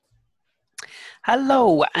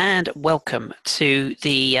Hello and welcome to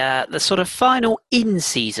the sort of final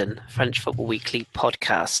in-season French Football Weekly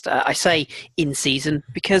podcast. I say in-season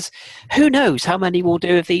because who knows how many we'll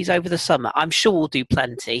do of these over the summer. I'm sure we'll do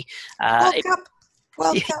plenty.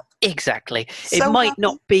 World Cup. Exactly. So it might happy.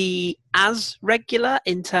 not be as regular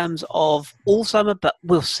in terms of all summer, but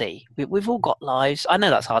we'll see. We've all got lives. I know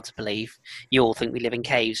that's hard to believe. You all think we live in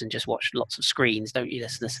caves and just watch lots of screens, don't you,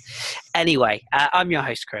 listeners? Anyway, I'm your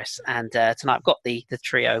host, Chris, and tonight I've got the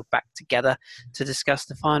trio back together to discuss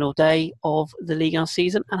the final day of the Ligue 1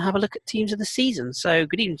 season and have a look at teams of the season. So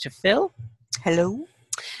good evening to Phil. Hello.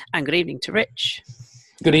 And good evening to Rich.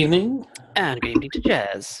 Good evening. And good evening to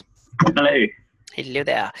Jez. Hello. Hello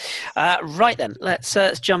there. Right then, let's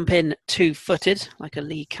jump in two-footed, like a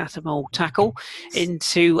Lee Catamol tackle,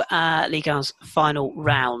 into Ligue 1's final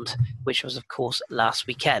round, which was, of course, last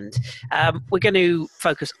weekend. We're going to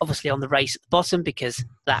focus, obviously, on the race at the bottom, because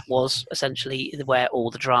that was essentially where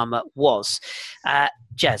all the drama was.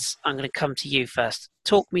 Jez, I'm going to come to you first.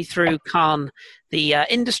 Talk me through Caen, the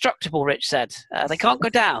indestructible, Rich said. They can't go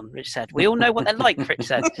down, Rich said. We all know what they're like, Rich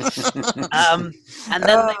said. And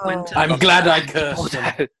then they went... I'm glad I cursed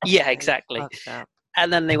them. Yeah, exactly.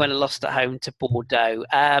 And then they went and lost at home to Bordeaux.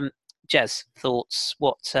 Jez, thoughts?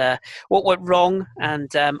 What went wrong?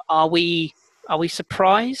 And are we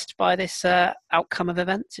surprised by this outcome of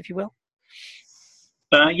events, if you will?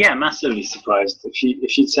 Yeah, massively surprised.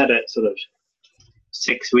 If you'd said it sort of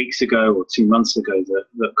 6 weeks ago or 2 months ago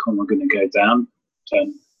that Caen were going to go down,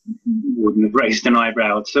 wouldn't have raised an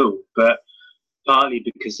eyebrow at all. But partly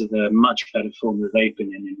because of the much better form that they've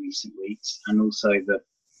been in recent weeks, and also the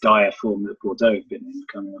dire form that Bordeaux have been in,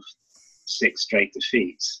 coming off 6 straight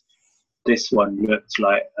defeats, this one looked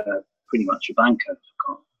like pretty much a banker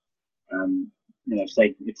for Caen.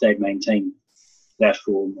 If they'd maintained their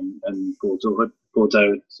form and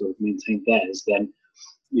Bordeaux sort of maintained theirs, then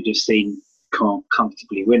you'd have seen Caen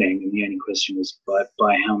comfortably winning, and the only question was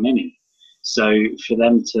by how many. So for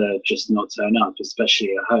them to just not turn up,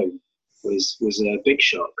 especially at home, was a big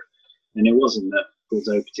shock. And it wasn't that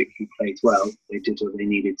Bordeaux particularly played well. They did what they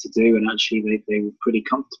needed to do, and actually they were pretty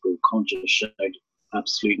comfortable. Caen just showed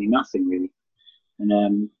absolutely nothing really,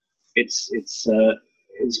 and it's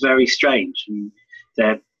very strange. And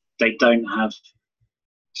they don't have,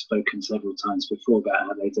 spoken several times before about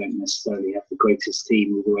how they don't necessarily have the greatest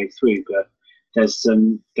team all the way through, but there's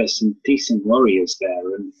some decent warriors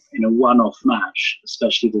there, and in a one-off match,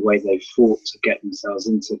 especially the way they fought to get themselves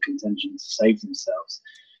into contention to save themselves,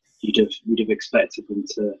 you'd have expected them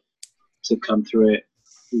to come through it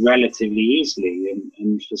relatively easily,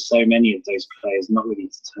 and for so many of those players not really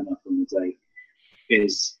to turn up on the day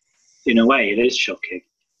is, in a way, it is shocking.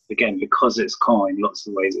 Again, because it's Caen, in lots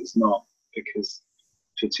of ways it's not, because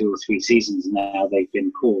for 2 or 3 seasons now they've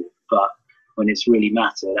been poor, but when it's really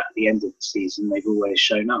mattered at the end of the season, they've always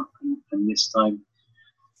shown up. And this time,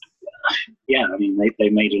 yeah, I mean, they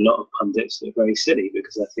made a lot of pundits that are very silly,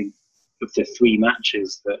 because I think of the 3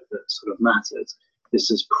 matches that sort of mattered,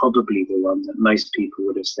 this is probably the one that most people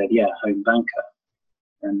would have said, yeah, home banker.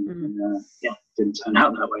 And yeah, didn't turn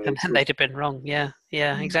out that way. And then they'd have been wrong. Yeah,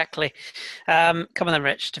 exactly. Come on then,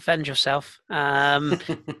 Rich, defend yourself. I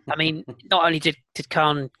mean, not only did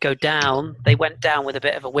Caen go down, they went down with a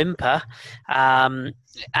bit of a whimper. And,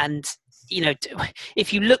 you know,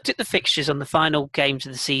 if you looked at the fixtures on the final games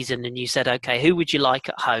of the season and you said, okay, who would you like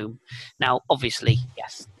at home? Now, obviously,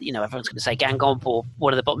 yes, you know, everyone's going to say Guingamp or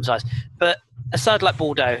one of the bottom sides. But a side like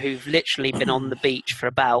Bordeaux, who've literally been on the beach for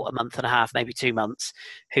about a month and a half, maybe 2 months,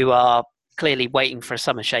 who are clearly waiting for a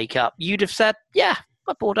summer shake-up, you'd have said, yeah,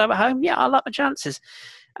 got Bordeaux at home. Yeah, I like my chances.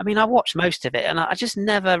 I mean, I watched most of it, and I just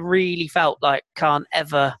never really felt like Caen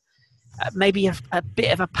ever... maybe a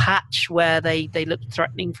bit of a patch where they looked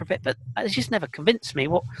threatening for a bit, but it just never convinced me.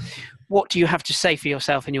 What do you have to say for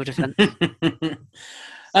yourself in your defence?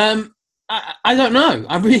 I don't know.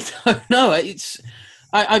 I really don't know.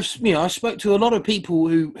 I spoke to a lot of people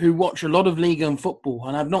who watch a lot of Ligue 1 football,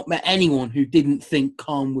 and I've not met anyone who didn't think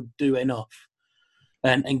Caen would do enough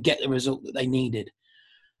and get the result that they needed.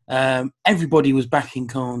 Everybody was backing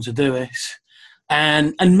Caen to do it,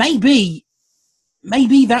 and maybe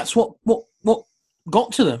that's what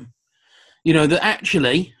got to them. You know, that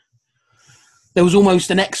actually there was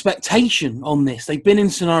almost an expectation on this. They've been in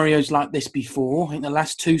scenarios like this before. In the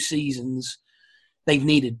last 2 seasons, they've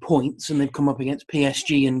needed points, and they've come up against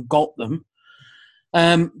PSG and got them.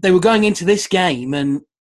 They were going into this game, and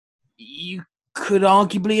you could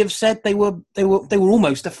arguably have said they were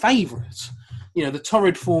almost a favourite. You know, the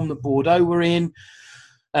torrid form that Bordeaux were in,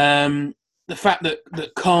 the fact that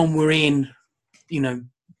Caen were in, you know,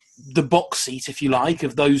 the box seat, if you like,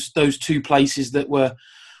 of those two places that were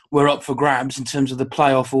up for grabs in terms of the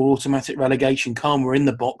playoff or automatic relegation. Calm were in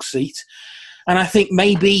the box seat, and I think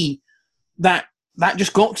maybe that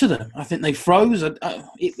just got to them. I think they froze.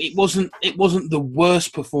 It wasn't the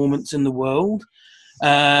worst performance in the world.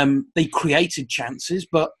 They created chances,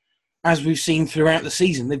 but as we've seen throughout the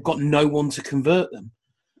season, they've got no one to convert them.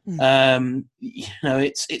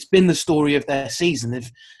 It's been the story of their season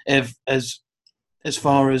as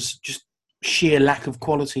far as just sheer lack of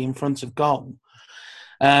quality in front of goal,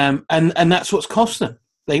 and that's what's cost them.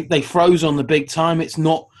 They froze on the big time. It's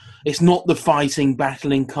not the fighting,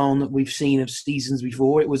 battling Caen that we've seen of seasons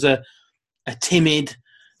before. It was a timid,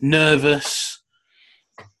 nervous,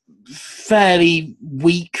 fairly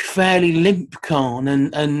weak, fairly limp Caen,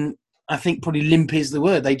 and I think probably limp is the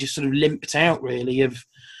word. They just sort of limped out really of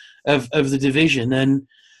the division, and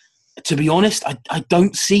to be honest, I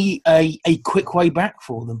don't see a quick way back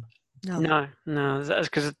for them. No, that's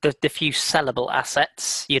because the few sellable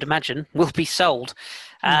assets you'd imagine will be sold.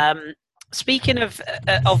 Speaking of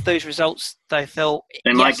those results, though, Phil,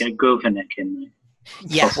 they might get Gourvenek in there.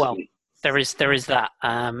 Yeah, Possibly. well, there is that.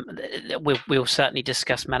 We'll certainly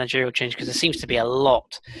discuss managerial change because there seems to be a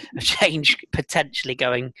lot of change potentially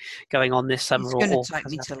going on this summer. It's going to take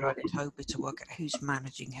me till October to work out who's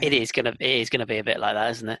managing who. It is going to be a bit like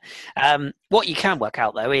that, isn't it? What you can work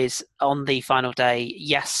out though is on the final day,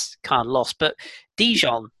 yes, Caen lost, but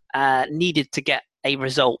Dijon needed to get a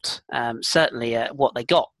result. Certainly, what they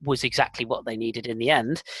got was exactly what they needed in the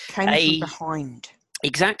end. Came from behind.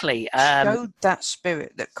 Exactly. Showed that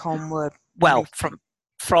spirit that Caen were. Well,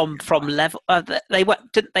 from level, they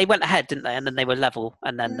went ahead, didn't they? And then they were level,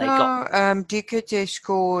 and then they got. Diakite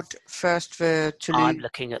scored first for Toulouse. I'm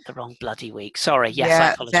looking at the wrong bloody week. Sorry. Yes, yeah,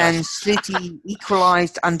 I apologise. Then Slitty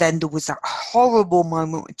equalised, and then there was that horrible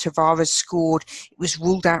moment when Tavares scored. It was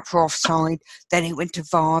ruled out for offside. Then it went to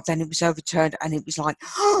VAR. Then it was overturned, and it was like.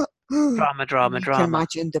 Drama. You can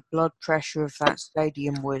imagine the blood pressure of that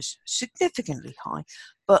stadium was significantly high.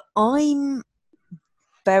 But I'm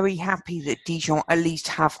very happy that Dijon at least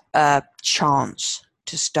have a chance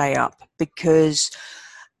to stay up because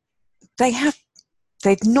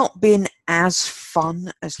they've not been as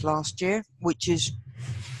fun as last year, which is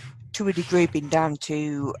to a degree been down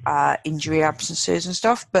to injury absences and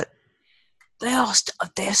stuff. But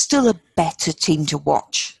they're still a better team to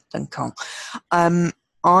watch than Caen.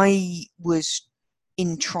 I was,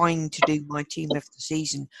 in trying to do my team of the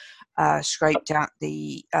season, scraped out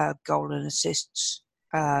the goal and assists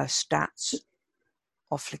stats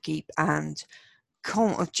off L'Équipe, and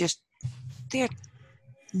Caen have there are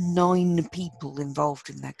 9 people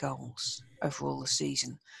involved in their goals overall the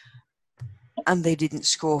season, and they didn't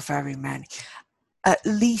score very many. At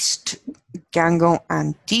least Guingamp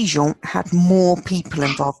and Dijon had more people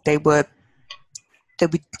involved. They were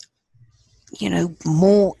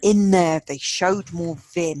more in there. They showed more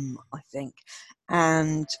vim, I think.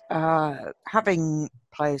 And having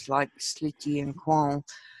players like Slitty and Coin,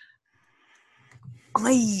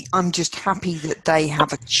 I'm just happy that they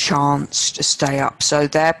have a chance to stay up. So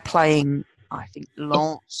they're playing, I think,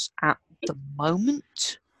 Lens at the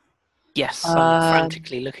moment. Yes, I'm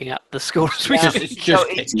frantically looking at the scores. It's just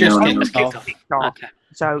kicked off. Okay.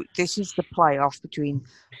 So this is the playoff between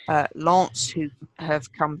Lens, who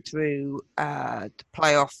have come through the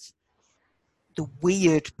playoff, the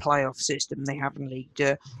weird playoff system they have in Ligue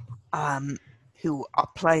 2, who are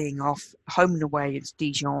playing off home and away against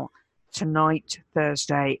Dijon tonight,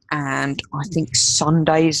 Thursday, and I think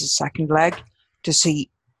Sunday is the second leg to see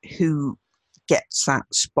who gets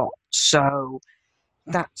that spot. So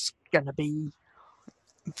that's going to be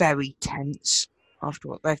very tense after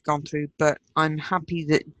what they've gone through, but I'm happy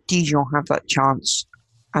that Dijon have that chance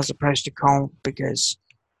as opposed to Caen, because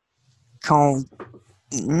Caen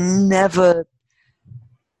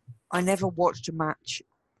I never watched a match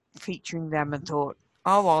featuring them and thought,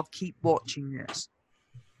 oh, I'll keep watching this.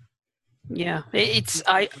 Yeah,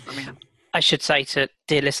 I should say to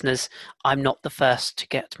dear listeners, I'm not the first to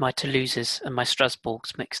get my Toulouses and my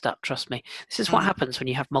Strasbourgs mixed up, trust me. This is what happens when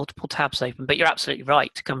you have multiple tabs open, but you're absolutely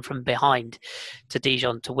right to come from behind to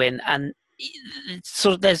Dijon to win. And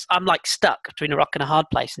sort of I'm like stuck between a rock and a hard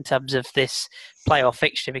place in terms of this playoff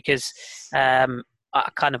fixture, because I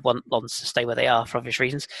kind of want Lens to stay where they are for obvious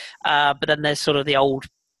reasons. But then there's sort of the old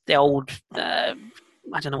I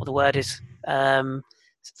don't know what the word is.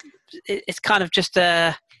 It's kind of just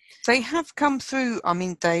They have come through. I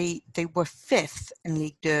mean, they were 5th in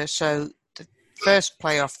Ligue 2, so the first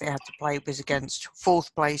playoff they had to play was against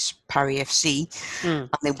 4th place Paris FC, and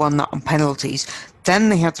they won that on penalties. Then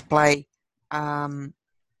they had to play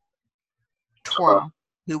Troyes,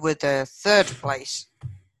 who were the third place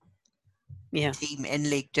Yeah. team in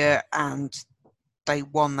Ligue 2, and they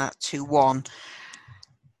won that 2-1.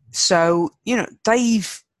 So,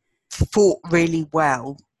 they've fought really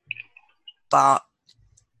well, but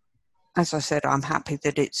as I said, I'm happy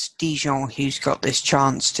that it's Dijon who's got this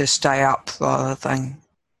chance to stay up rather than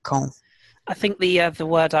Caen. I think the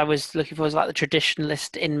word I was looking for was like the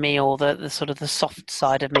traditionalist in me, or the sort of the soft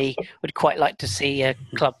side of me would quite like to see a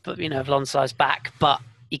club, of Lonsai's back. But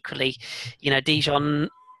equally, Dijon,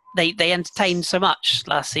 they entertained so much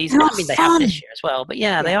last season. They're I mean, they have fun. this year as well. But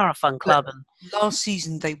yeah, they are a fun club. And last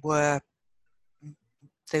season they were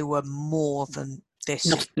more than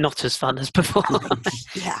this. Not as fun as before.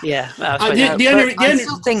 Yeah. Yeah. I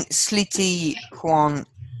still think Sliti Juan,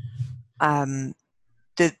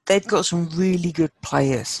 they've got some really good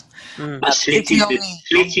players.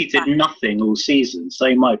 Sliti did nothing all season, so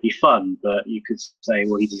he might be fun, but you could say,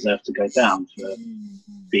 well, he deserved to go down for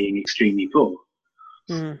being extremely poor.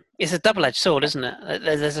 It's a double-edged sword, isn't it?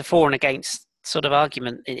 There's a for and against sort of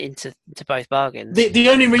argument into both bargains. The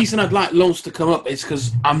only reason I'd like Lens to come up is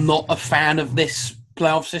because I'm not a fan of this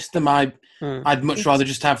playoff system. I'd much rather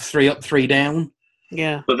just have 3 up, 3 down.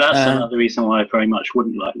 Yeah, but that's another reason why I very much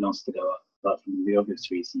wouldn't like Lens to go up, apart from the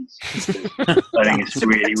obvious reasons. I think it's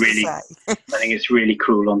really, I think it's really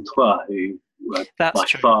cruel on Troyes, who were by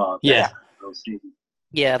far the whole season.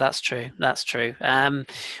 Yeah, that's true. That's true.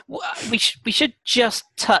 We should just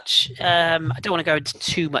touch. I don't want to go into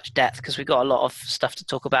too much depth because we've got a lot of stuff to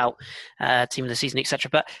talk about, team of the season, etc.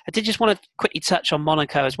 But I did just want to quickly touch on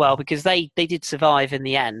Monaco as well, because they did survive in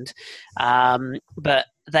the end, but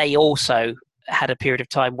they also had a period of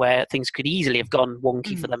time where things could easily have gone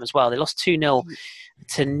wonky for them as well. They lost 2-0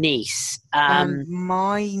 to Nice.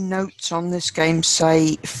 My notes on this game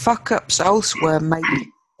say fuck-ups elsewhere made it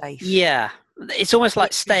safe. Yeah. It's almost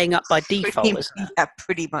like staying up by default, isn't it? Yeah,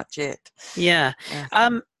 pretty much it. Yeah.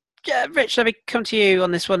 Rich, let me come to you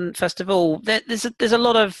on this one first of all. There's a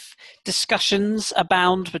lot of discussions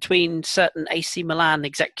abound between certain AC Milan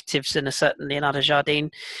executives and a certain Leonardo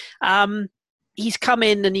Jardim. He's come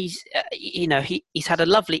in and he's had a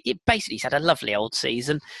lovely old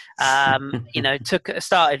season.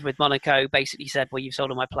 Started with Monaco, basically said, well, you've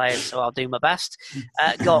sold all my players, so I'll do my best.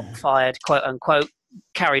 Got fired, quote unquote.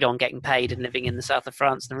 Carried on getting paid and living in the south of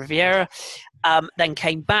France, the Riviera. Then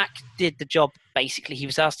came back, did the job basically he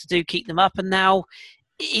was asked to do, keep them up. And now,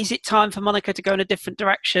 is it time for Monaco to go in a different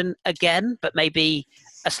direction again, but maybe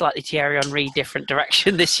a slightly Thierry Henry different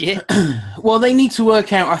direction this year? Well, they need to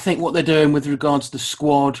work out, I think, what they're doing with regards to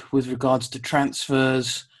squad, with regards to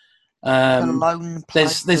transfers.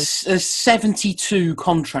 There's 72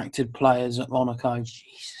 contracted players at Monaco.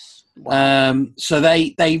 Wow. So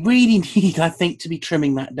they really need, I think, to be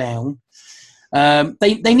trimming that down.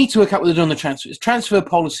 They need to work out what they're doing on the transfers. Transfer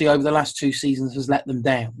policy over the last 2 seasons has let them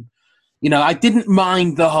down. I didn't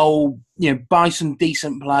mind the whole, buy some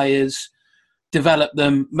decent players, develop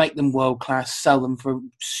them, make them world class, sell them for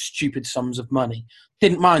stupid sums of money.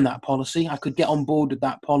 Didn't mind that policy. I could get on board with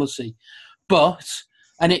that policy,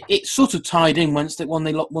 and it sort of tied in once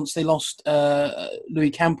they lost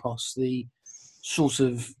Louis Campos, the sort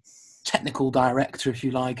of technical director, if you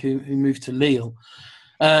like, who moved to Lille,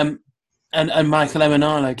 and Michael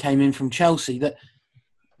Emenalo came in from Chelsea. That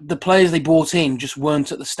the players they brought in just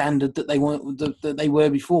weren't at the standard that they were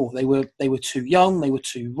before. They were too young, they were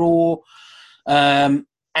too raw,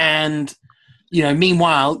 and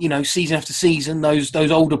meanwhile, season after season, those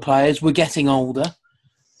older players were getting older.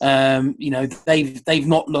 They've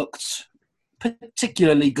not looked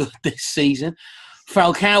particularly good this season.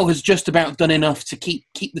 Falcao has just about done enough to keep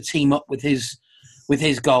the team up with his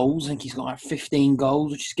goals. I think he's got like 15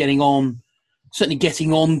 goals, which is certainly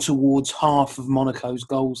getting on towards half of Monaco's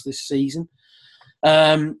goals this season.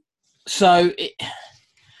 So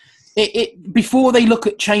before they look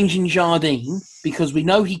at changing Jardim, because we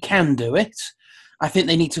know he can do it, I think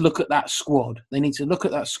they need to look at that squad. They need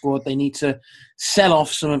to sell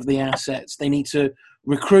off some of the assets. They need to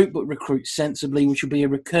recruit, but recruit sensibly, which will be a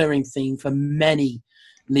recurring theme for many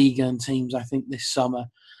Ligue 1 teams, I think, this summer.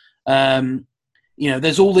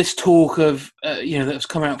 There's all this talk of, that's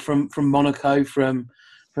come out from Monaco, from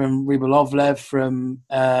Rybolovlev, from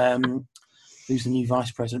who's the new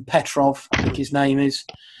vice president, Petrov, I think his name is,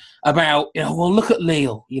 about, look at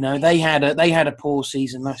Lille. They had a poor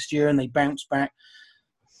season last year and they bounced back.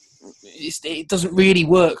 It doesn't really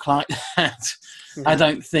work like that. Mm-hmm. I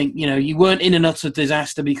don't think, you weren't in an utter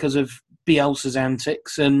disaster because of Bielsa's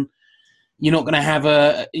antics, and you're not going to have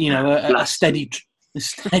a steady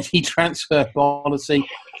transfer policy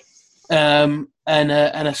and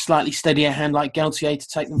a slightly steadier hand like Galtier to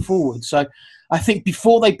take them forward. So I think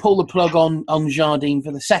before they pull the plug on Jardim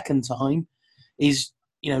for the second time, is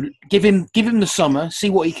give him the summer, see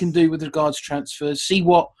what he can do with regards to transfers, see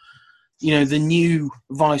what the new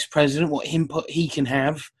vice president, what input he can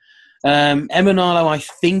have. Emenalo, I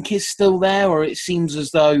think, is still there, or it seems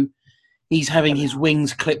as though he's having his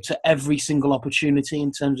wings clipped at every single opportunity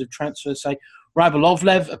in terms of transfers. Say,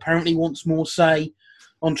 Rabolovlev apparently wants more say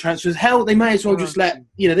on transfers. Hell, they may as well just let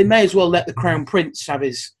the Crown Prince have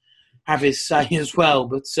his say as well.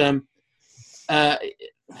 But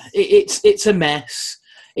it's a mess.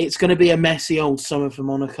 It's going to be a messy old summer for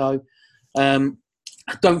Monaco. I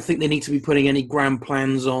don't think they need to be putting any grand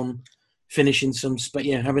plans on finishing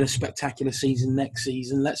having a spectacular season next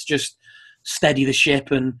season. Let's just steady the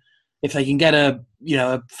ship, and if they can get a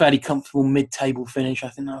fairly comfortable mid-table finish, I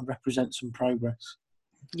think that would represent some progress.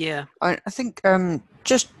 Yeah, I think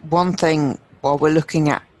just one thing while we're looking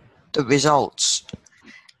at the results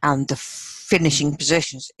and the finishing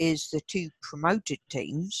positions is the two promoted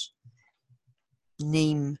teams,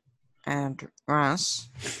 Nîmes and Reims,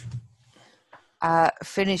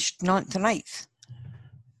 finished 9th and 8th.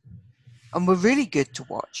 And we're really good to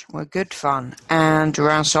watch. We're good fun. And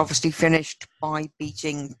Reims obviously finished by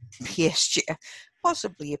beating PSG,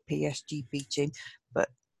 possibly a PSG B team, but,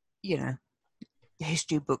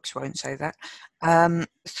 history books won't say that.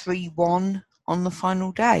 3-1 on the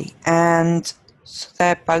final day. And so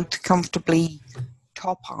they're both comfortably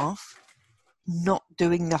top half, not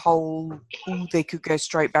doing the whole, they could go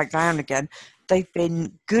straight back down again. They've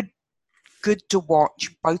been good to watch,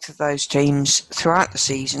 both of those teams, throughout the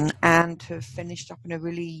season, and have finished up in a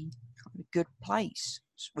really kind of good place,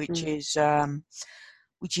 which is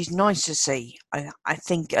nice to see. I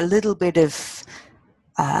think a little bit of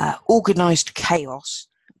organised chaos,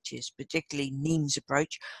 which is particularly Nîmes'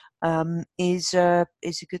 approach, is a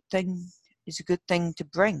good thing. Is a good thing to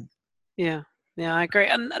bring. Yeah, I agree.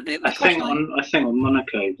 And I think on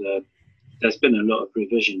Monaco, there's been a lot of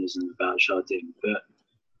revisionism about Jardim, but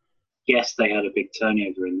yes, they had a big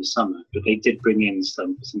turnover in the summer, but they did bring in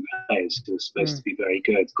some players who were supposed to be very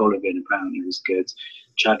good. Golovin apparently was good.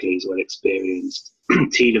 Chadley's well experienced.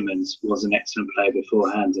 Tielemans was an excellent player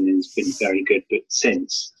beforehand and has been very good, but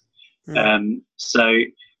since. So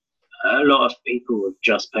a lot of people have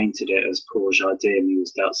just painted it as poor Jardim, who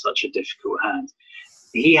was dealt such a difficult hand.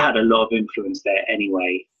 He had a lot of influence there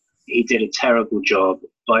anyway. He did a terrible job.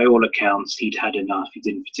 By all accounts, he'd had enough. He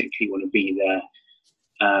didn't particularly want to be there.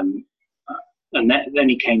 And then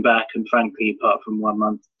he came back, and frankly, apart from 1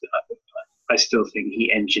 month, I still think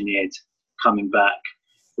he engineered coming back,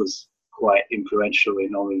 was quite influential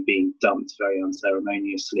in only being dumped very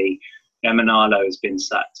unceremoniously. Emenalo has been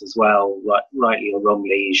sacked as well, rightly or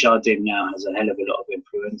wrongly. Jardim now has a hell of a lot of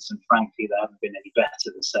influence, and frankly, they haven't been any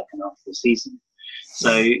better the second half of the season.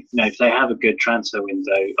 So, if they have a good transfer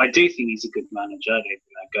window, I do think he's a good manager. I don't think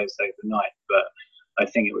that goes overnight, but I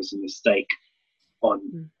think it was a mistake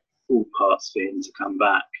on all parts for him to come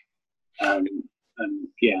back.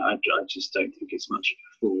 I just don't think it's much of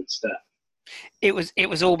a forward step. It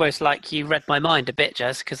was almost like you read my mind a bit,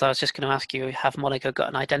 Jez, because I was just going to ask you, have Monaco got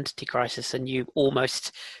an identity crisis? And you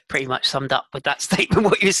almost pretty much summed up with that statement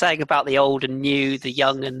what you're saying about the old and new, the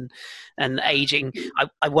young and aging.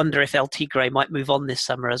 I wonder if El Tigre might move on this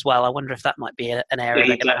summer as well. I wonder if that might be an area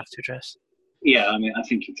they're going to have to address. Yeah, I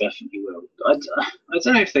think he definitely will. I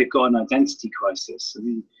don't know if they've got an identity crisis.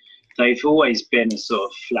 They've always been a sort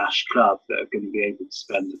of flash club that are going to be able to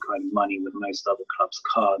spend the kind of money that most other clubs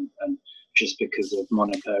can't, and just because of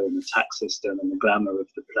Monaco and the tax system and the glamour of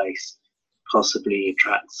the place, possibly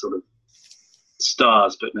attract sort of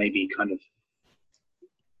stars, but maybe kind of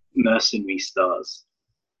mercenary stars.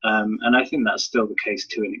 And I think that's still the case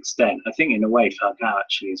to an extent. I think in a way Falcao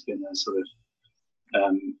actually has been a sort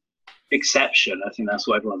of exception. I think that's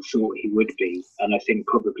what everyone thought he would be. And I think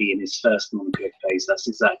probably in his first Monaco phase, that's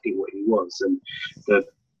exactly what he was. And the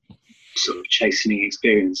sort of chastening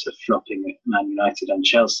experience of flopping at Man United and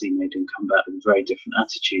Chelsea made him come back with a very different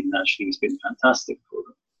attitude, and actually he's been fantastic for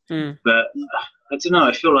them. But I don't know,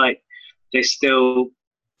 I feel like they still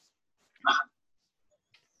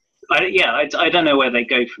I don't know where they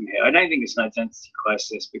go from here. I don't think it's an identity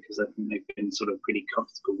crisis, because I think they've been sort of pretty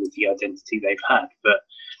comfortable with the identity they've had, but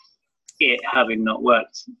it having not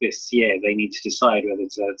worked this year, they need to decide whether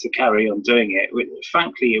to carry on doing it.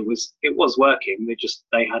 Frankly, it was working.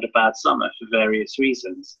 They had a bad summer for various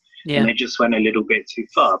reasons, and they just went a little bit too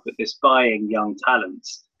far. But this buying young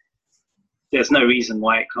talents, there's no reason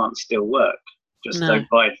why it can't still work. Don't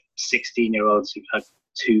buy 16-year-olds who've had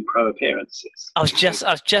 2 pro appearances. I was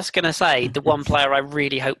just going to say the one player I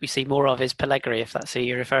really hope we see more of is Pellegrini, if that's who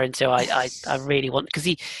you're referring to. I really want, because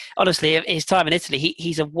he honestly, his time in Italy,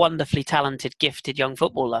 he's a wonderfully talented, gifted young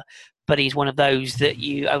footballer, but he's one of those that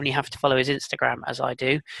you only have to follow his Instagram, as I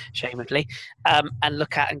do, shamedly, and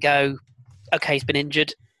look at and go, okay, he's been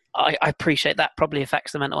injured. I appreciate that probably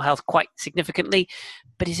affects the mental health quite significantly,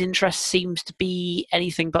 but his interest seems to be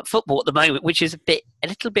anything but football at the moment, which is a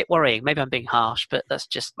little bit worrying. Maybe I'm being harsh, but that's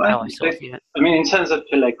just how I sort of view it. I mean, in terms of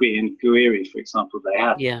Pellegrini and Guiri, for example, they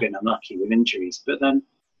have been unlucky with injuries, but then,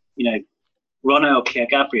 Ronel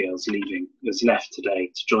Pierre-Gabriel's has left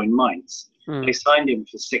today to join Mainz. They signed him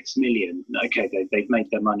for 6 million. Okay, they've made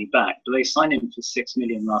their money back, but they signed him for 6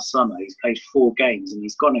 million last summer. He's played 4 games and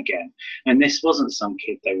he's gone again. And this wasn't some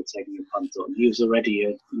kid they were taking a punt on. He was already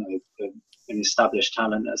an established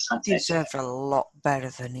talent at Saint He deserved a lot better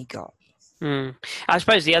than he got. I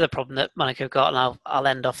suppose the other problem that Monaco got, and I'll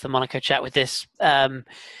end off the Monaco chat with this.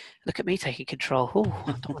 Look at me taking control.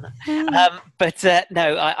 I don't want to.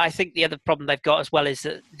 No, I think the other problem they've got as well is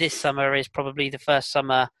that this summer is probably the first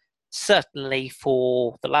summer, certainly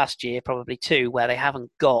for the last year, probably 2, where they haven't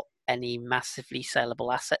got any massively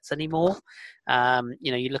saleable assets anymore.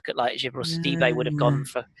 You look at like Djibril Sidibe would have gone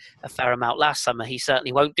for a fair amount last summer. He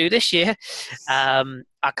certainly won't do this year. I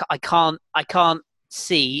can't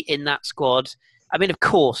see in that squad. I mean, of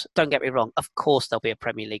course, don't get me wrong. Of course, there'll be a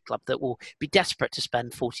Premier League club that will be desperate to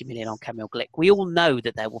spend 40 million on Kamil Glik. We all know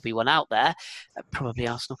that there will be one out there, probably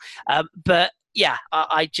Arsenal. But yeah,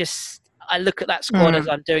 I look at that squad as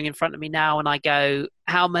I'm doing in front of me now, and I go,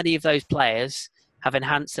 how many of those players have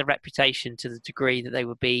enhanced their reputation to the degree that they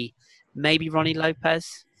would be maybe Ronnie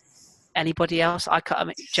Lopez? Anybody else? I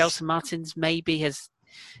mean, Gelson Martins maybe has,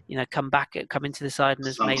 come into the side and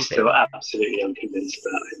has I'm maybe. Still absolutely unconvinced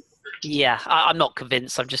about him. Yeah, I'm not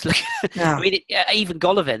convinced. I'm just looking. Yeah. I mean, even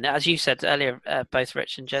Golovin, as you said earlier, both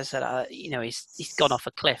Rich and Jez said, he's gone off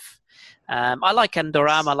a cliff. I like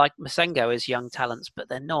Endoram, I like Masengo as young talents, but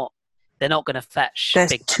they're not going to fetch. They're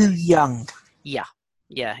too young. Yeah,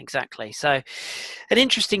 exactly. So, an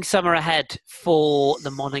interesting summer ahead for the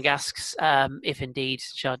Monegasques, if indeed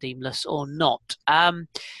Jardim-less or not.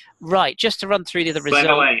 Right, just to run through the other results.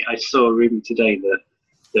 By the way, I saw a rumour today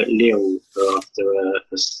that Lille are after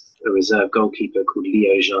a reserve goalkeeper called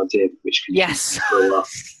Leo Jardim, which could for a while.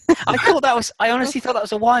 I honestly thought that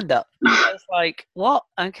was a wind-up. I was like, what?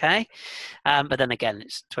 Okay. But then again,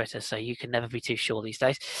 it's Twitter, so you can never be too sure these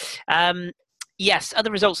days. Yes,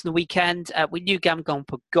 other results in the weekend. We knew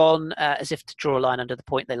Guingamp were gone, as if to draw a line under the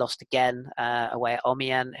point. They lost again away at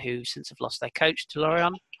Amiens, who since have lost their coach to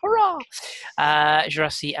Lorient. Hurrah!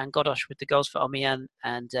 Girassi and Godosh with the goals for Amiens,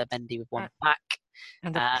 and Mendy with one back.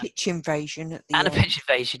 And a pitch invasion at the end. And a pitch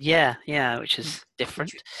invasion, yeah, which is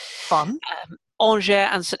different. Fun. Angers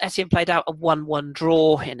and St Etienne played out a 1-1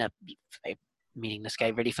 draw in a meaningless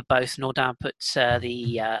game really for both. Nordin put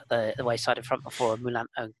the away side in front before a Moulin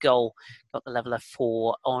own goal got the leveller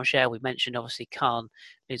for Angers. We mentioned obviously Caen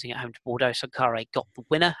losing at home to Bordeaux. Sankare got the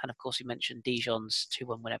winner, and of course we mentioned Dijon's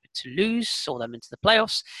 2-1 win over Toulouse saw them into the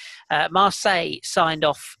playoffs. Marseille signed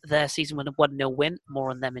off their season with a 1-0 win. More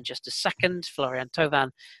on them in just a second. Florian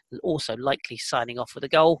Thauvin also likely signing off with a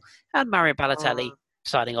goal, and Mario Balotelli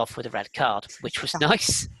signing off with a red card, which was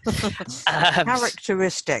nice.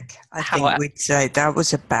 Characteristic, I think we'd say. That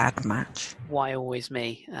was a bad match. Why always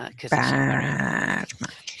me? Bad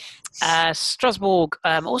match. Strasbourg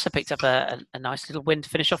also picked up a nice little win to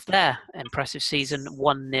finish off their impressive season,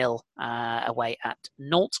 1-0 away at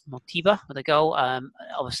Nantes. Motiba with a goal.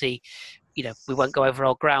 Obviously, we won't go over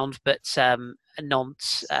our ground, but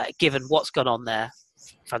Nantes, given what's gone on there,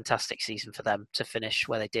 fantastic season for them to finish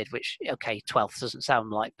where they did, which 12th doesn't sound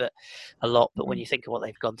like but a lot, but when you think of what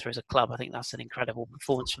they've gone through as a club, I think that's an incredible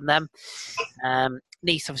performance from them.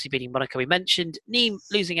 Nice obviously beating Monaco, we mentioned. Nîmes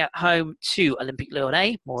losing at home to Olympique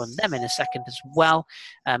Lyonnais, more on them in a second as well.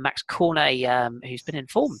 Max Cornet, who's been in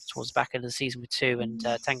form towards the back end of the season with 2, and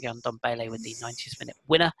Tanguy Ndombele with the 90th minute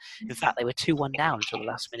winner. In fact, they were 2-1 down until the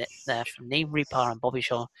last minute there from Nîmes. Ripard and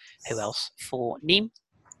Bobichon, who else for Nîmes?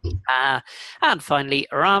 And finally,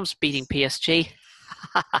 Reims beating PSG.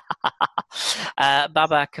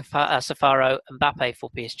 Baba Safaro Mbappe for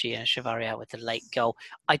PSG, and Chavaria with the late goal.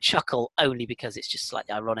 I chuckle only because it's just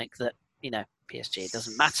slightly ironic that PSG. It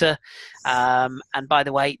doesn't matter. And by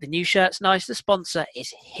the way, the new shirt's nice. The sponsor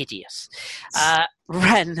is hideous.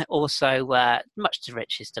 Rennes also, much to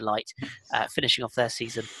Rich's delight, finishing off their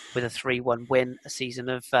season with a 3-1 win, a season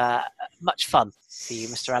of much fun for you,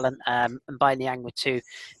 Mr. Allen. And by Niang with 2,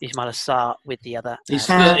 Ismail Assar with the other. His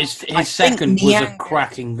second was a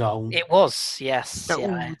cracking goal. It was, yes.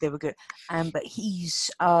 They were good. But he's,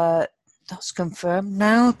 that's confirmed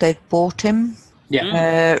now. They've bought him.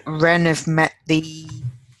 Yeah. Rennes have met the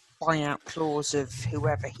buyout clause of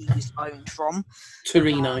whoever he was loaned from.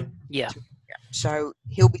 Torino. So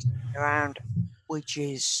he'll be around, which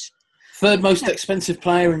is third most expensive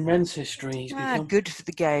player in Rennes history. Good for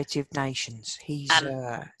the Gaiety of Nations. He's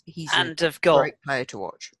a great player to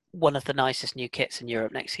watch. One of the nicest new kits in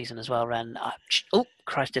Europe next season as well, Rennes. Oh,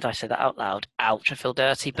 Christ, did I say that out loud? Ouch, I feel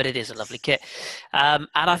dirty, but it is a lovely kit. And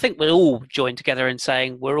I think we'll all join together in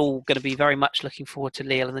saying we're all going to be very much looking forward to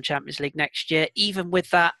Lille in the Champions League next year, even with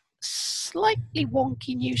that slightly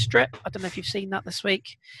wonky new strip. I don't know if you've seen that this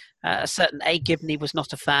week. A certain A. Gibney was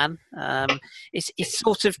not a fan. It's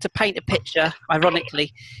sort of, to paint a picture,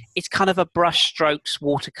 ironically, it's kind of a brush strokes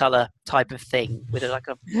watercolour type of thing with like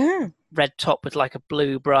a red top with like a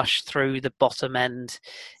blue brush through the bottom end.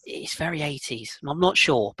 It's very 80s. I'm not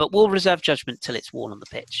sure, but we'll reserve judgment till it's worn on the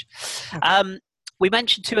pitch. Okay. We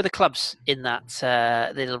mentioned 2 other clubs in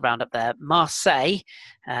that little roundup there. Marseille,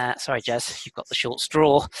 sorry, Jez, you've got the short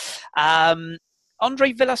straw.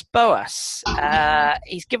 Andre Villas-Boas,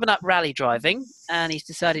 he's given up rally driving and he's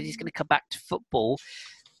decided he's going to come back to football.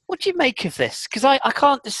 What do you make of this? Because I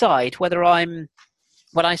can't decide whether when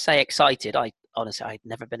I say excited, honestly, I've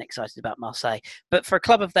never been excited about Marseille. But for a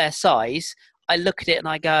club of their size, I look at it and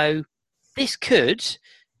I go, this could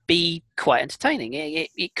be quite entertaining.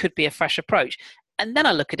 It could be a fresh approach. And then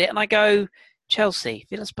I look at it and I go, Chelsea,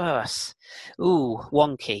 Villas-Boas, ooh,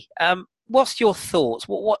 wonky. What's your thoughts?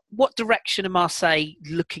 What direction are Marseille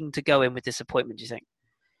looking to go in with this appointment, do you think?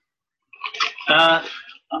 I'm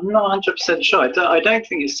not 100% sure. I don't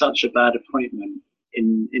think it's such a bad appointment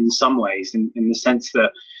in some ways, in the sense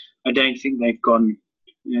that I don't think they've gone...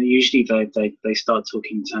 usually they start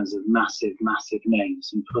talking in terms of massive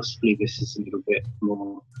names, and possibly this is a little bit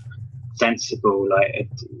more sensible, like a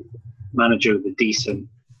manager with a decent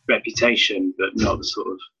reputation, but not the sort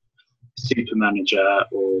of super manager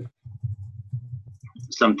or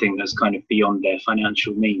something that's kind of beyond their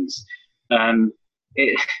financial means.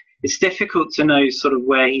 It's difficult to know sort of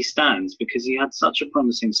where he stands, because he had such a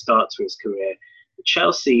promising start to his career. At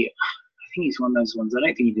Chelsea, I think he's one of those ones, I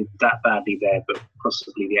don't think he did that badly there, but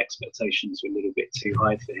possibly the expectations were a little bit too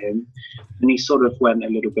high for him. And he sort of went a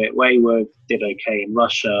little bit wayward, did okay in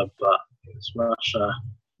Russia, but it was Russia.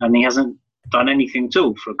 And he hasn't done anything at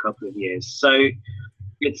all for a couple of years. So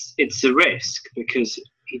it's a risk, because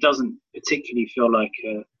he doesn't particularly feel like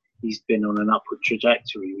he's been on an upward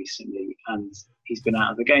trajectory recently, and he's been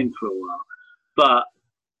out of the game for a while. But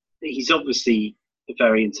he's obviously a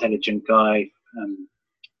very intelligent guy.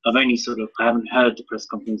 I haven't heard the press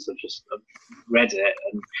conference, I've read it,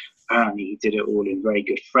 and apparently he did it all in very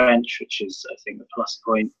good French, which is, I think, a plus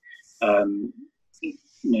point.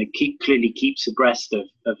 Clearly keeps abreast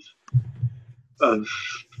of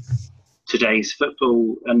today's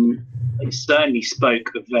football, and he certainly spoke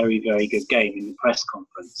a very, very good game in the press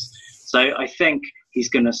conference. So I think he's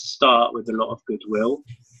going to start with a lot of goodwill,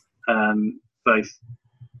 both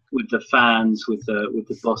with the fans, with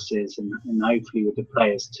the bosses, and hopefully with the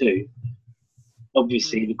players too.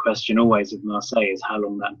 Obviously, the question always with Marseille is how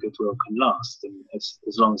long that goodwill can last, and as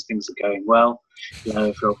long as things are going well,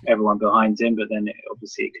 for everyone behind him. But then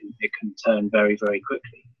obviously it can turn very, very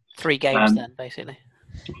quickly. 3 games then, basically.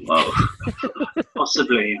 Well,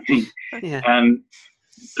 possibly.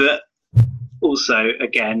 But also,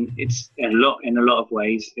 again, it's in a lot of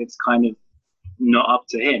ways, it's kind of not up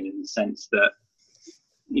to him, in the sense that,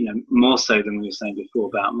 more so than we were saying before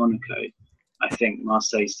about Monaco. I think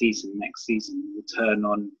Marseille's season next season will turn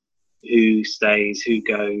on who stays, who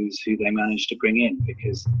goes, who they manage to bring in,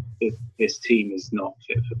 because this team is not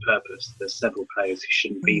fit for purpose. There's several players who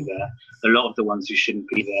shouldn't be there. A lot of the ones who shouldn't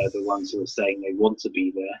be there are the ones who are saying they want to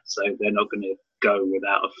be there, so they're not going to go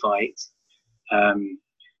without a fight.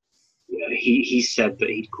 He said that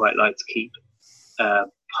he'd quite like to keep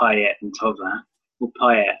Payet and Thauvin. Well,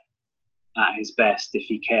 Payet, at his best, if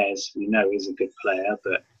he cares, we know is a good player,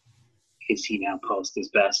 but is he now past his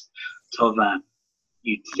best? Thauvin,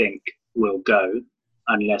 you'd think, will go,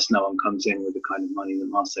 unless no one comes in with the kind of money that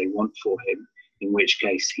Marseille want for him, in which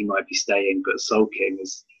case he might be staying, but sulking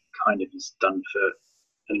is kind of done for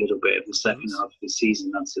a little bit of the second half of the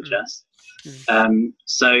season, I'd suggest.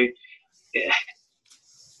 So,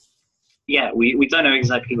 yeah, we don't know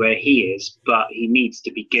exactly where he is, but he needs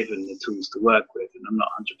to be given the tools to work with, and I'm not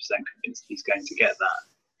 100% convinced he's going to get that.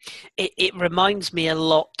 It reminds me a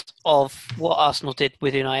lot of what Arsenal did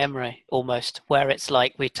with Unai Emery, almost, where it's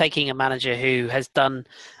like we're taking a manager who has done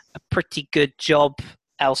a pretty good job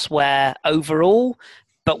elsewhere overall,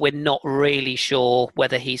 but we're not really sure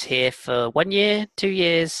whether he's here for 1 year, 2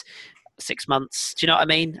 years, 6 months. Do you know what I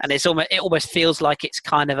mean? And it almost feels like it's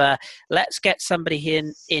kind of a, let's get somebody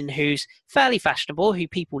in who's fairly fashionable, who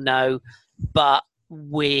people know, but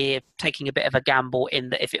we're taking a bit of a gamble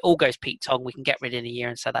in that if it all goes Pete Tong, we can get rid in a year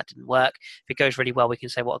and say that didn't work. If it goes really well, we can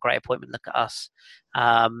say what a great appointment, look at us.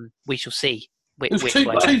 We shall see. There's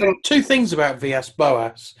two things about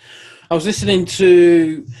Villas-Boas. I was listening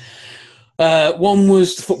to one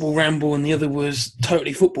was the Football Ramble and the other was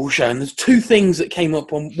Totally Football Show, and there's two things that came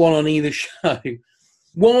up on one on either show.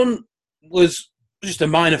 One was just a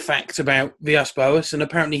minor fact about Villas-Boas, and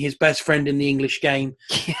apparently his best friend in the English game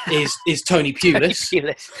is Tony Pulis.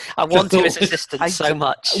 I want him as assistant so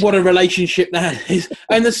much. What a relationship that is.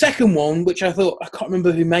 And the second one, which I thought, I can't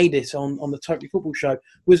remember who made it on the Totally Football Show,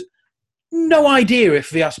 was no idea if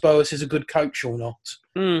Villas-Boas is a good coach or not.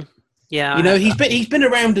 Yeah, you know, he's been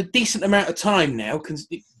around a decent amount of time now. It's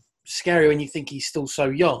scary when you think he's still so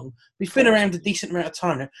young. He's been around a decent amount of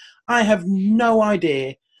time now. I have no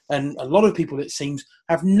idea, and a lot of people, it seems,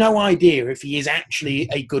 have no idea if he is actually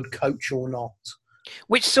a good coach or not.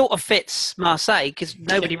 Which sort of fits Marseille, because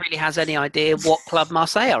nobody really has any idea what club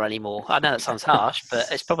Marseille are anymore. I know that sounds harsh,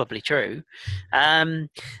 but it's probably true. But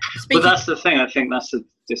that's the thing. I think that's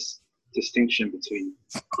this distinction between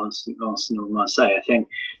Arsenal and Marseille. I think,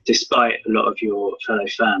 despite a lot of your fellow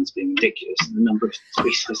fans being ridiculous, the number of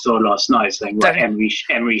tweets I saw last night saying, "Right,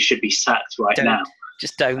 Emery should be sacked now."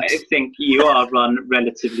 Just don't. I think you are run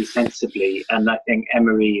relatively sensibly, and I think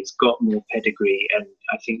Emery has got more pedigree, and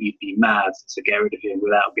I think you'd be mad to get rid of him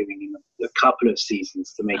without giving him a couple of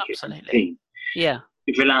seasons to make it a team. Yeah.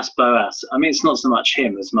 Villas-Boas, I mean, it's not so much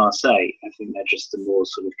him as Marseille. I think they're just a more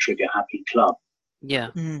sort of trigger-happy club. Yeah.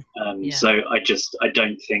 So I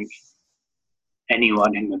don't think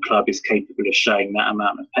anyone in the club is capable of showing that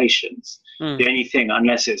amount of patience. The only thing,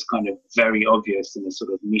 unless it's kind of very obvious in a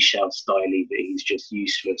sort of Michel style that he's just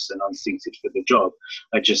useless and unsuited for the job,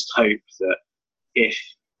 I just hope that if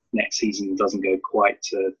next season doesn't go quite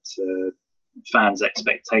to fans'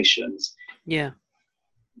 expectations,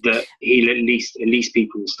 that he'll at least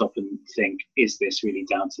people will stop and think, is this really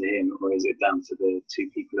down to him, or is it down to the two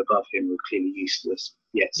people above him who are clearly useless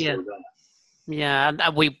yet still there? Yeah,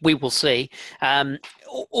 and we will see.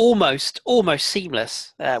 Almost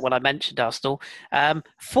seamless when I mentioned Arsenal.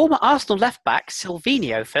 Former Arsenal left back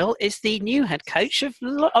Silvinho, Phil, is the new head coach of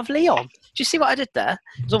Lyon. Do you see what I did there?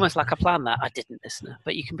 It was almost like I planned that. I didn't, listener,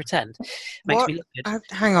 but you can pretend. Makes me look good.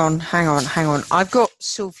 Hang on. I've got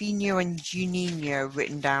Silvinho and Juninho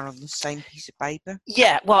written down on the same piece of paper.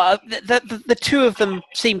 Yeah, well, the two of them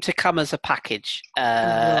seem to come as a package.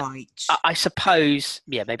 Right. I suppose.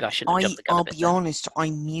 Yeah, maybe I shouldn't have jumped the gun a bit. I'll be honest.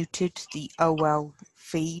 I muted the OL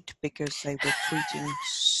feed because they were tweeting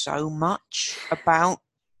so much about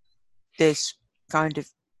this kind of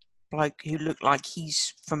bloke who looked like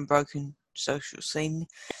he's from broken social scene.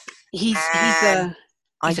 He's a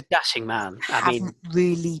dashing man. I mean,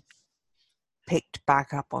 really picked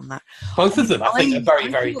back up on that. Both of them, I think, are very,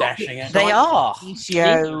 very dashing. They are.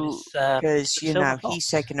 Because he's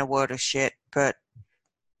taking a word of shit, but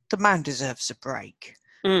the man deserves a break.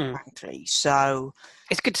 Frankly, so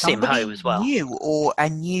it's good to see him home as well. New or a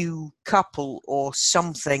new couple or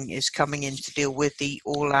something is coming in to deal with the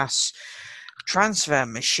Aulas transfer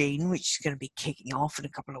machine, which is going to be kicking off in a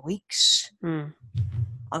couple of weeks. And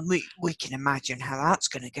we can imagine how that's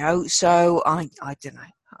going to go. So I don't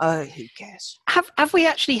know. Who cares? Have we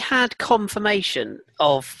actually had confirmation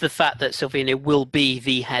of the fact that Silvinho will be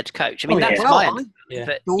the head coach? I mean, that's my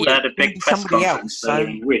but they had a big press conference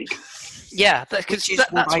every week. Yeah, that's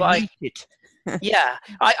what I muted. Yeah,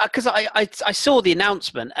 because I saw the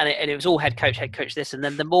announcement and it was all head coach this, and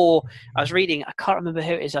then the more I was reading, I can't remember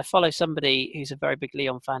who it is. I follow somebody who's a very big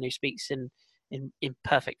Lyon fan who speaks in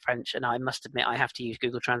perfect French, and I must admit I have to use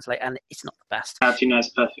Google Translate, and it's not the best. How do you know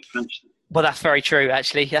it's perfect French? Well, that's very true,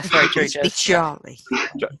 actually. That's very true. It's Charlie.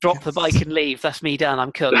 Drop the bike and leave. That's me done.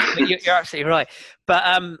 I'm cooked. You're absolutely right. But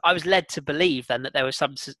I was led to believe then that there were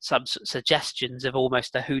some suggestions of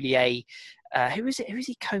almost a Houllier. Who is it? Who is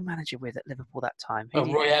he co-manager with at Liverpool that time?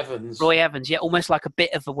 Roy Evans. Roy Evans, yeah, almost like a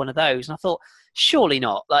bit of one of those. And I thought, surely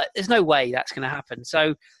not. Like, there's no way that's going to happen.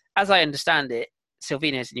 So, as I understand it,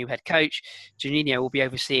 Silvinho is the new head coach. Juninho will be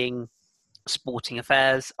overseeing sporting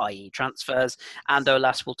affairs, i.e. transfers, and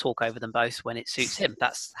Olas will talk over them both when it suits him.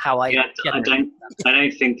 That's how I I don't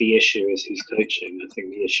think the issue is who's coaching. I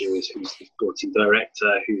think the issue is who's the sporting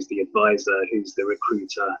director, who's the advisor, who's the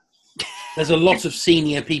recruiter. There's a lot of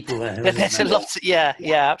senior people there. There's a lot. Yeah,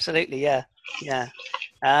 absolutely. Yeah.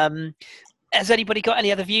 Has anybody got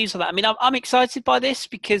any other views on that? I mean, I'm excited by this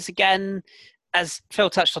because, again, as Phil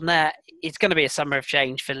touched on there, it's going to be a summer of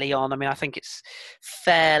change for Lyon. I mean, I think it's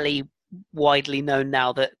fairly widely known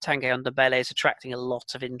now that Tanguy Ndombele is attracting a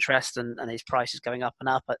lot of interest and his price is going up and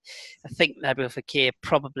up. I think Nabil Fekir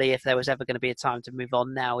probably, if there was ever going to be a time to move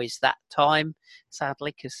on, now is that time,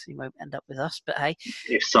 sadly, because he won't end up with us. But hey,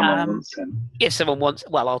 if someone wants him. If someone wants,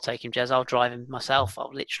 well, I'll take him, Jez. I'll drive him myself.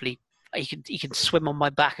 I'll literally... He can swim on my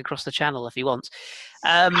back across the channel if he wants.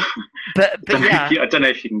 But yeah, I don't know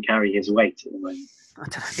if you can carry his weight at the moment. I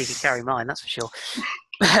don't know if he can carry mine. That's for sure.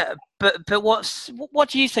 but what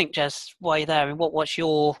do you think, Jez? While you're there, I mean, what's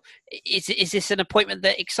your? Is this an appointment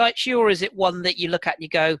that excites you, or is it one that you look at and you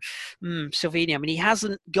go, Silvino? I mean, he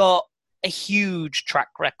hasn't got a huge track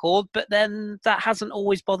record, but then that hasn't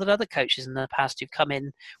always bothered other coaches in the past who've come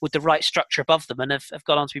in with the right structure above them and have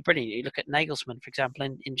gone on to be brilliant. You look at Nagelsmann, for example,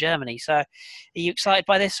 in Germany. So are you excited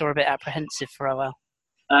by this or a bit apprehensive for OL?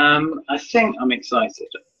 I think I'm excited.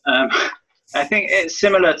 I think it's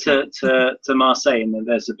similar to Marseille in that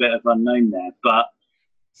there's a bit of unknown there, but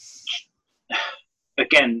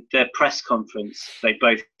again, their press conference, they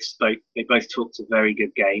both talked a very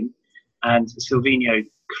good game, and Silvino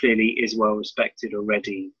clearly is well respected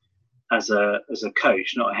already as a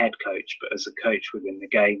coach, not a head coach, but as a coach within the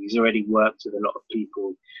game. He's already worked with a lot of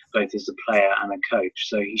people, both as a player and a coach,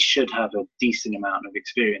 so he should have a decent amount of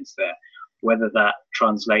experience there. Whether that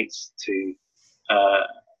translates to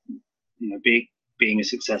being a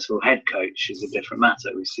successful head coach is a different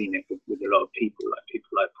matter. We've seen it with a lot of people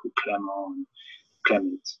like Paul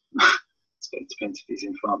Clement. It depends if he's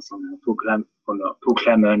in France or not. Paul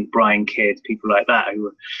Clement, Brian Kidd, people like that who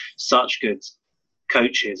were such good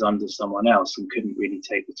coaches under someone else and couldn't really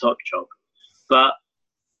take the top job. But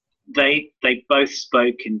they both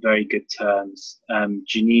spoke in very good terms.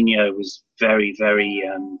 Juninho was very, very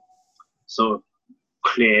sort of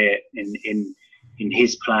clear in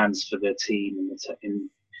his plans for the team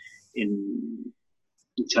in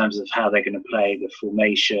terms of how they're going to play, the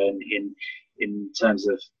formation, in terms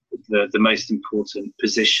of the most important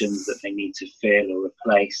positions that they need to fill or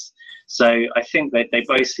replace. So I think that they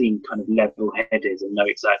both seem kind of level-headed and know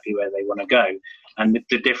exactly where they want to go. And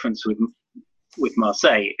the difference with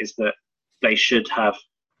Marseille is that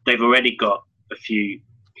they've already got a few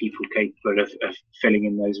people capable of filling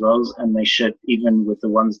in those roles, and they should, even with the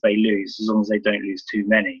ones they lose, as long as they don't lose too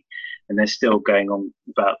many, and they're still going on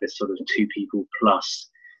about this sort of two people plus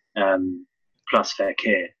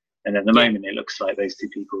Fekir. And at the moment, it looks like those two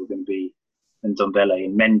people are going to be Ndombele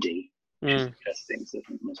and Mendy, which is interesting. So I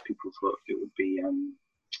think most people thought it would be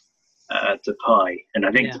Depay. And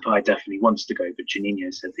I think Depay definitely wants to go, but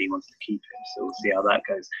Juninho said that he wants to keep him. So we'll see how that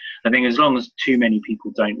goes. I think as long as too many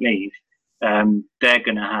people don't leave, they're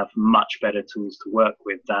going to have much better tools to work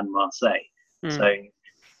with than Marseille. So,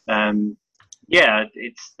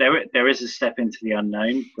 there is a step into the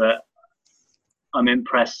unknown, but I'm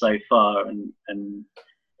impressed so far. And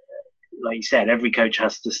like you said, every coach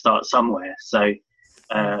has to start somewhere. So,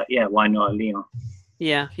 why not Lyon?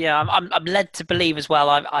 Yeah. I'm led to believe as well.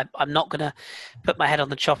 I'm not going to put my head on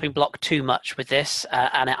the chopping block too much with this,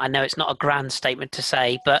 and I know it's not a grand statement to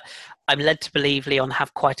say, but I'm led to believe Lyon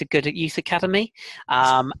have quite a good youth academy,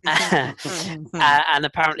 and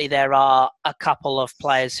apparently there are a couple of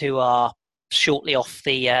players who are shortly off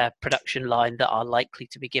the production line that are likely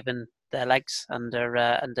to be given their legs under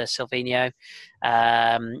Silvino.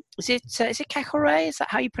 Is it Caqueret? Is that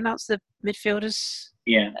how you pronounce the midfielders?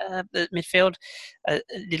 Yeah. The midfield. A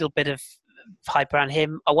little bit of hype around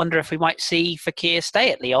him. I wonder if we might see Fekir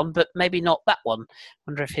stay at Lyon, but maybe not that one. I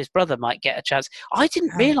wonder if his brother might get a chance. I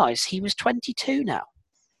didn't realise he was 22 now.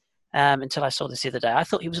 Until I saw this the other day. I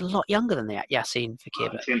thought he was a lot younger than that Yassine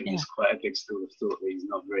Fekir. I think he's quite a big school of thought that he's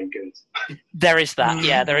not very good. There is that,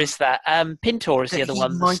 there is that. Pintor is the other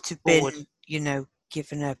one. He might have been,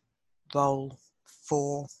 given a role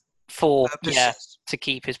for purposes. To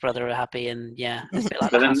keep his brother happy and a bit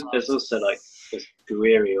like but then there's also there's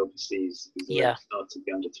Guerrieri, obviously, he's started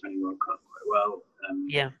the under-20 World Cup quite well. And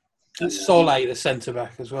Solé, the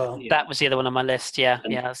centre-back as well. Yeah. That was the other one on my list,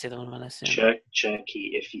 that's the other one on my list. Yeah.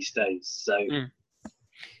 Cherki, if he stays. So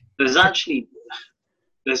there's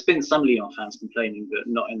been some Lyon fans complaining that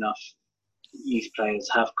not enough youth players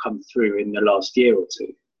have come through in the last year or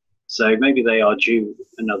two. So maybe they are due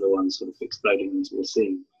another one sort of exploding into the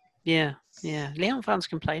scene. Yeah. Leon fans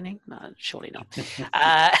complaining? No, surely not.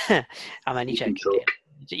 I'm only You can joking. talk.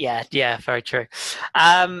 Yeah, very true.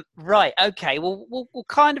 Right, okay. Well, we'll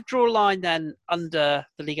kind of draw a line then under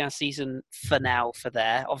the Ligue 1 season for now. For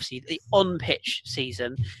there, obviously the on-pitch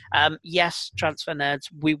season. Yes, transfer nerds.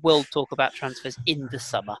 We will talk about transfers in the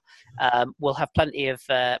summer. We'll have plenty of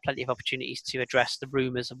opportunities to address the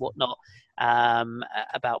rumours and whatnot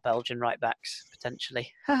about Belgian right backs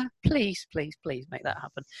potentially. Please make that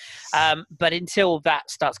happen. But until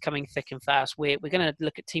that starts coming thick and fast, we're going to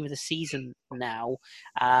look at team of the season now.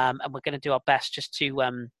 And we're going to do our best just to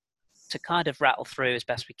kind of rattle through as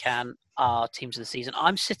best we can our teams of the season.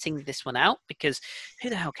 I'm sitting this one out because who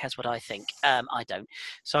the hell cares what I think? I don't.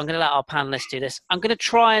 So I'm going to let our panelists do this. I'm going to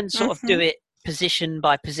try and sort of do it position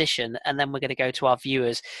by position, and then we're going to go to our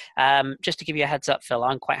viewers. Just to give you a heads up, Phil,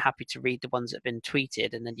 I'm quite happy to read the ones that have been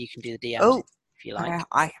tweeted, and then you can do the DMs if you like.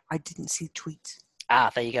 I didn't see tweets.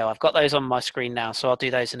 There you go. I've got those on my screen now, so I'll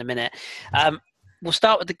do those in a minute. We'll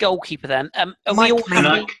start with the goalkeeper then. Can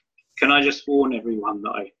I just warn everyone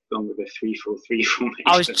that I've gone with a 3-4-3 formation?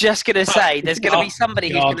 I was just going to say, there's going to be somebody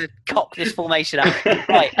who's going to cock this formation up.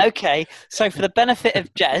 Right, okay. So for the benefit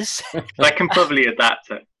of Jez... I can probably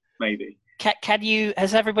adapt it, maybe. Can you...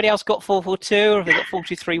 Has everybody else got 4-4-2, or have they got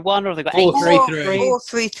 4-2-3-1, or have they got 8-4-3?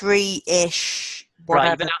 4-3-3-ish.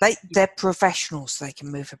 Whatever. They're professionals. They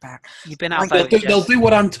can move about. You've been out. They'll do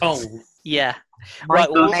what I'm told. Yeah. Right.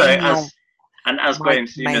 Also, as Graham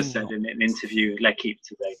Souness said in an interview with L'Equipe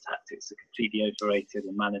today, tactics are completely overrated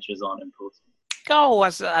and managers aren't important. Oh,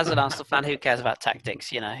 as an Arsenal fan, who cares about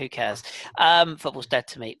tactics? Who cares? Football's dead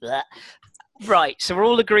to me. Blech. Right, so we're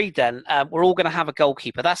all agreed then. We're all going to have a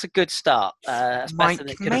goalkeeper. That's a good start. Mike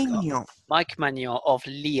Maignan. Mike Maignan of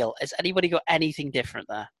Lille. Has anybody got anything different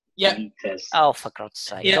there? Yeah. Benitez. Oh, for God's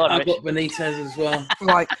sake! Yeah, I've got Benitez as well.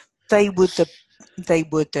 Right, they were the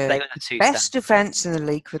two best defence in the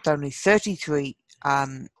league with only 33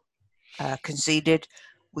 conceded,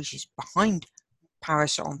 which is behind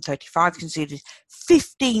Paris on 35 conceded,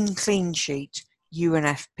 15 clean sheets,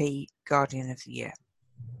 UNFP Guardian of the Year.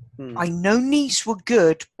 I know Nice were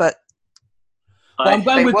good, but... I'm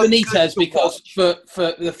going with Benitez because for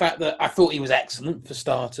the fact that I thought he was excellent for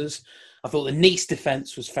starters. I thought the Nice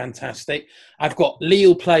defence was fantastic. I've got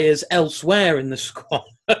Lille players elsewhere in the squad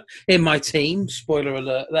in my team. Spoiler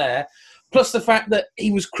alert there. Plus the fact that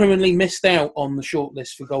he was criminally missed out on the shortlist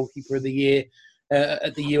for goalkeeper of the year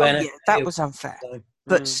at the UN. That was unfair.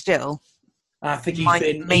 But still, I think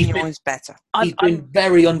Maignan is better. He's been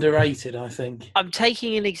very underrated, I think. I'm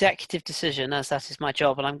taking an executive decision, as that is my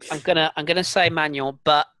job, and I'm gonna say Maignan,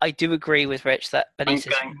 but I do agree with Rich that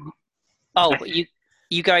Benitez.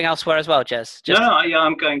 You going elsewhere as well, Jez?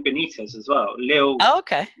 I'm going Benitez as well. Lille. Oh,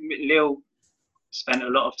 okay. Lille spent a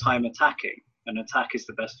lot of time attacking, and attack is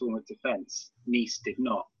the best form of defence. Nice did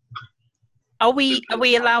not. Are we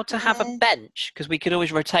allowed to have a bench? Because we could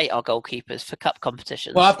always rotate our goalkeepers for cup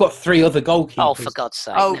competitions. Well, I've got 3 other goalkeepers. Oh, for God's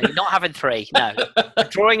sake. No, you're not having 3. No. We're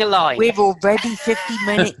drawing a line. We've already 50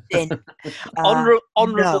 minutes in.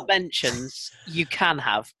 Honourable mentions you can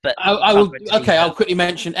have, but... I'll quickly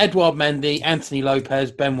mention Edouard Mendy, Anthony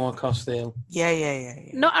Lopez, Benoit Costil. Yeah.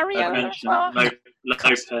 Not Areola.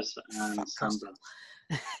 Lopez and Samba.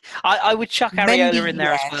 I would chuck Areola in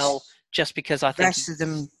there as well, just because I think... The rest of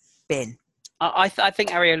them bin. I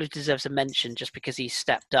think Areola deserves a mention just because he's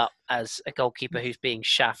stepped up as a goalkeeper who's being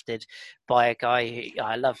shafted by a guy who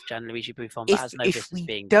I love, Gianluigi Buffon, but has no business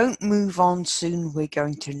being. If we don't move on soon, we're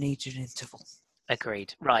going to need an interval.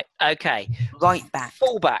 Agreed. Right. Okay. Right back.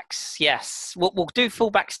 Fullbacks. Yes. We'll do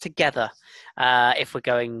fullbacks together if we're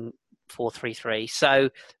going 4-3-3.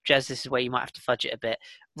 So, Jez, this is where you might have to fudge it a bit.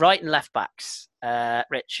 Right and left backs.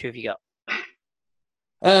 Rich, who have you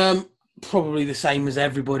got? Probably the same as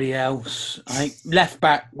everybody else. I think left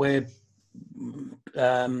back I've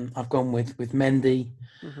gone with Mendy.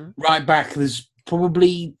 Mm-hmm. Right back, there's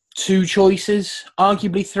probably 2 choices,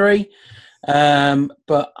 arguably 3.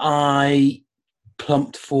 But I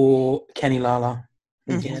plumped for Kenny Lala.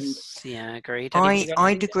 Yes, yeah, agreed.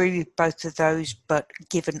 I'd agree with both of those, but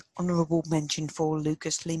give an honourable mention for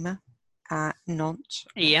Lucas Lima at Nantes.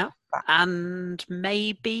 Yeah. And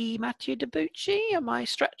maybe Mathieu Debuchy. Am I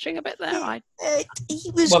stretching a bit there?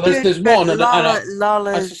 He was good. There's one, and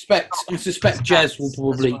Lala, I suspect Jez will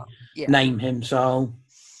probably name him, so I'll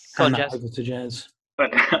hand that over to Jez.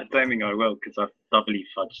 But I don't think I will because I've doubly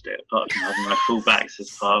fudged it. Apart from having my fullbacks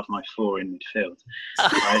as part of my 4 in midfield,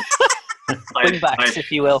 wingbacks,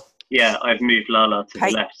 if you will. Yeah, I've moved Lala to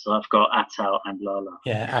the left, so I've got Attal and Lala.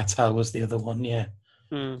 Yeah, Attal was the other one. Yeah.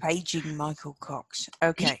 Paging Michael Cox.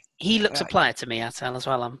 Okay. He looks a player to me, Attal, as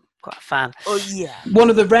well. I'm quite a fan. Oh yeah. One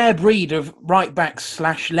of the rare breed of right backs /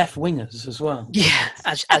 left wingers as well. Yeah,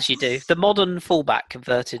 as you do. The modern fullback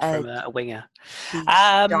converted from a winger. He's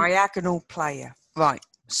Um, diagonal player. Right.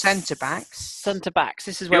 Centre backs. Centre backs.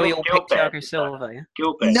 This is where we all pick Gilbert, Thiago Silva. Yeah?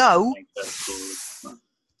 Gilbert. No. I think that's cool.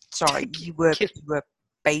 Sorry, you were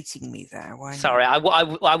baiting me there, weren't Sorry, you?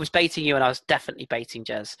 I was baiting you, and I was definitely baiting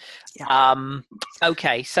Jez. Yeah.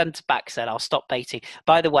 Okay, centre backs then. I'll stop baiting.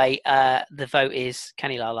 By the way, the vote is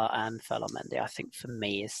Kenny Lala and Ferland Mendy. I think for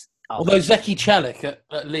me is. Although Zeki Celik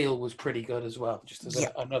at Lille was pretty good as well, just as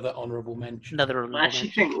another honourable mention. Another I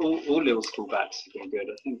actually think all Lille's fullbacks have been good.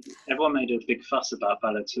 I think everyone made a big fuss about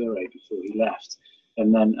Balatoure before he left.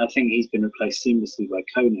 And then I think he's been replaced seamlessly by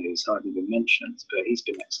Kone, who's hardly been mentioned, but he's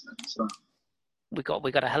been excellent as well. We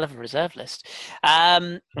got a hell of a reserve list.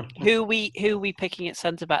 Who are we picking at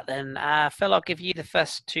centre back then? Phil, I'll give you the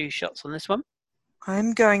first 2 shots on this one.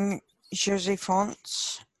 I'm going Jose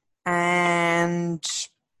Fonts, and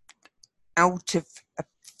out of a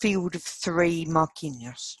field of 3,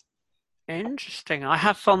 Marquinhos. Interesting. I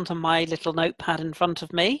have Font on my little notepad in front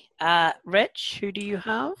of me. Rich, who do you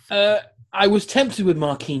have? I was tempted with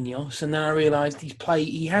Marquinhos, and then I realised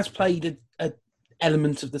he has played a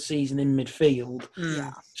element of the season in midfield.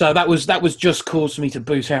 Yeah. So that was just cause for me to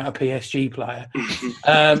boot out a PSG player.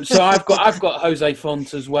 So I've got Jose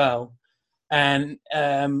Font as well, and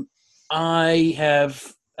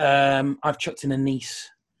I've chucked in a Nice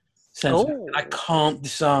centre. I can't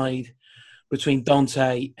decide between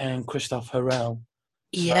Dante and Christophe Herrel.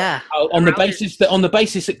 So Yeah. on the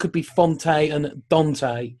basis it could be Fonte and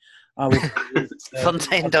Dante. I would.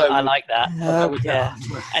 Fontaine, I like that. Oh, Yeah.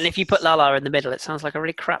 And if you put Lala in the middle, it sounds like a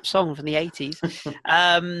really crap song from the 80s.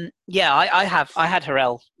 I had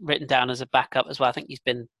Harrell written down as a backup as well. I think he's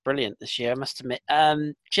been brilliant this year, I must admit.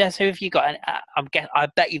 Jez, who have you got? I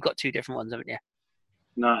bet you've got 2 different ones, haven't you?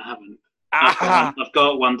 No, I haven't. Aha! I've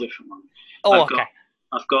got one different one. Oh, okay.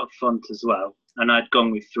 I've got Font as well, and I'd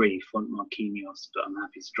gone with 3, Font, Marquinhos, but I'm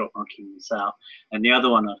happy to drop Marquinhos out. And the other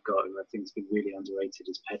one I've got, who I think has been really underrated,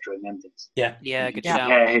 is Pedro Mendes. Yeah, good shout.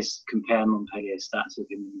 Compare Montpellier stats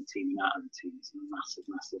with him in the team and out of the team is a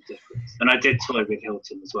massive difference. And I did toy with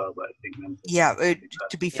Hilton as well, but I think Mendes. Yeah,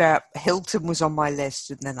 to be fair, Hilton was on my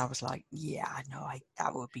list, and then I was like,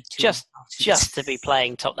 that would be too just to be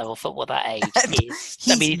playing top level football at that age.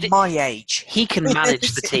 He's my age. He can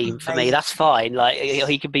manage the team for me. That's fine. Like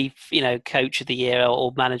he could be, coach of the year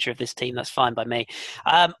or manager of this team. That's fine by me.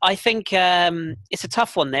 I think it's a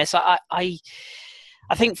tough one. This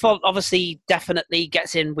I think Font obviously definitely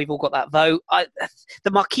gets in. We've all got that vote. The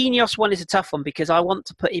Marquinhos one is a tough one because I want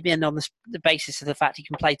to put him in on the basis of the fact he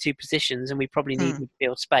can play 2 positions and we probably need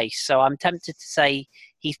midfield space. So I'm tempted to say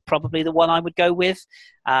he's probably the one I would go with,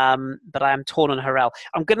 but I am torn on Harrell.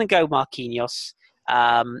 I'm going to go Marquinhos,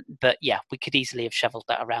 but yeah, we could easily have shoveled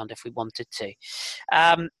that around if we wanted to.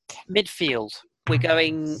 Midfield, we're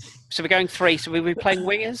going 3. So we'll be playing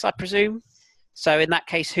wingers, I presume. So in that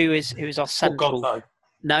case, who is our central? Oh, God,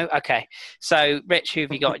 no? Okay. So, Rich, who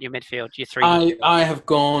have you got in your midfield? Your 3? I have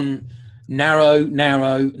gone narrow.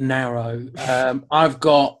 I've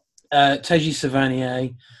got Teji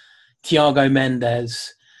Savanier, Thiago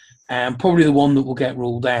Mendes, and probably the one that will get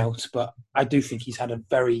ruled out, but I do think he's had a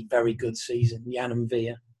very, very good season, Yann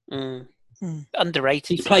M'Vila.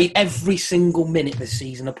 Underrated. He's played every single minute this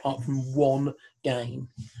season apart from 1 game.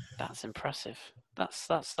 That's impressive. That's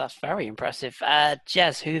very impressive.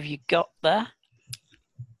 Jez, who have you got there?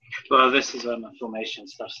 Well, this is where my formation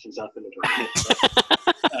stuffs things up a little bit.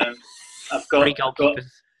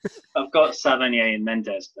 I've got Savanier and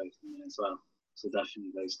Mendes both in there as well. So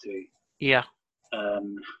definitely those 2. Yeah. I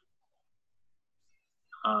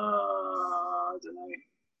don't know.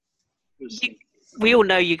 We all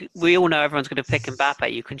know everyone's going to pick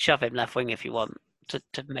Mbappe. You can shove him left wing if you want to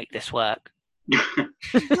make this work.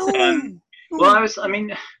 Well,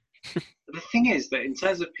 the thing is that in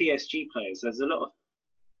terms of PSG players, there's a lot of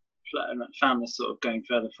found this sort of going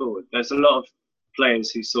further forward. There's a lot of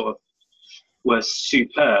players who sort of were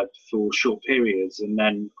superb for short periods and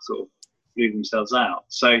then sort of blew themselves out.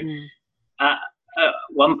 So at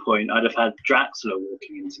one point, I'd have had Draxler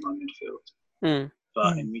walking into my midfield,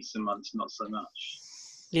 but in recent months, not so much.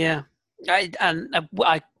 Yeah.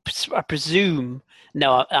 I presume.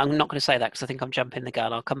 No, I'm not going to say that because I think I'm jumping the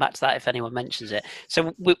gun. I'll come back to that if anyone mentions it.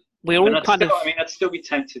 So we're all I'd still be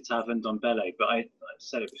tempted to have Ndombele, but I've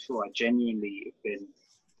said it before. I genuinely have been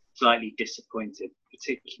slightly disappointed,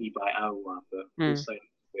 particularly by Aouar, but also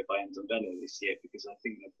by Ndombele this year because I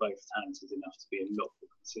think they're both talented enough to be a lot more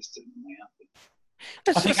consistent than they have been.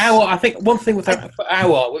 I think one thing with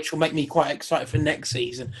Aouar, which will make me quite excited for next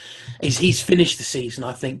season, is he's finished the season,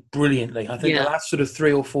 I think, brilliantly. I think the last sort of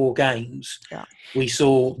 3 or 4 games, we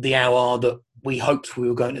saw the Aouar that we hoped we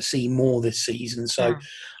were going to see more this season. So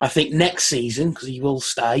I think next season, because he will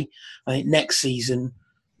stay, I think next season,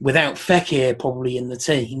 without Fekir probably in the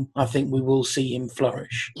team, I think we will see him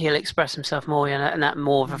flourish. He'll express himself more in that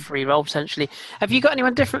more of a free role potentially. Have you got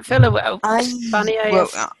anyone different, Phil?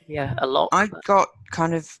 Yeah, a lot. I've got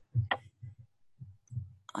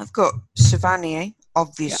Savanier,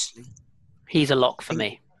 obviously. Yeah. He's a lock for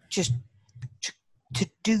me. Just to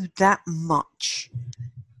do that much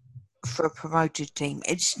for a promoted team.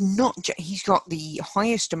 It's not he's got the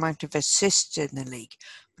highest amount of assists in the league,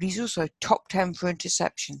 but he's also top 10 for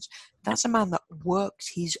interceptions. That's a man that works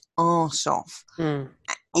his arse off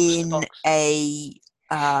in a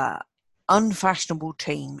unfashionable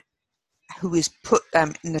team who has put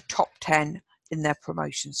them in the top 10 in their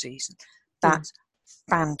promotion season. That's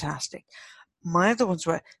fantastic. My other ones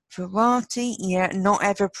were Verratti, not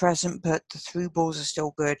ever present, but the through balls are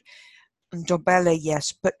still good. And Dombele,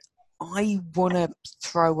 yes, but I want to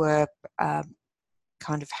throw a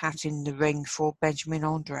kind of hat in the ring for Benjamin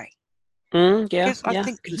Andre. Because I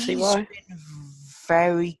think can he's see why. been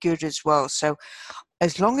very good as well. So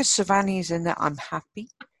as long as Savani is in there, I'm happy.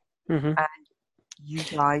 And you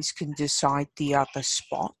guys can decide the other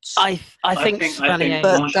spots. I think Savani,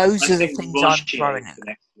 but those are the things I'm throwing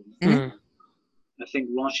in. I think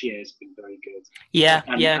Rongier has been very good. Yeah,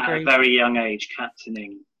 and at a very young age,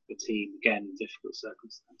 captaining the team again in difficult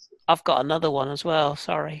circumstances. I've got another one as well.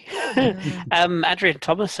 Sorry, Adrian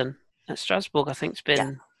Thomason at Strasbourg. I think has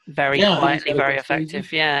been very quietly very effective.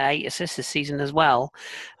 Season. 8 assists this season as well.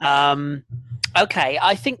 Okay,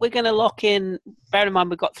 I think we're going to lock in. Bear in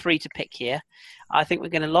mind we've got 3 to pick here. I think we're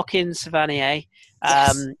going to lock in Savanier.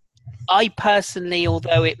 I personally,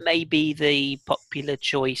 although it may be the popular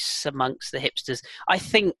choice amongst the hipsters, I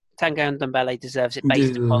think Tanguy Ndombele deserves it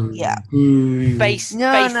based upon based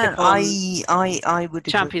upon I would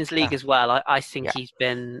Champions League as well. I think he's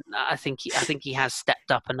been. I think he has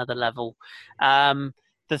stepped up another level.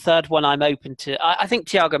 The third one I'm open to. I think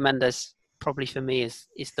Thiago Mendes probably for me is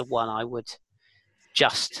the one I would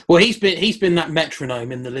just. Well, he's been that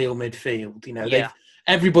metronome in the Lille midfield.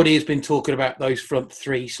 Everybody has been talking about those front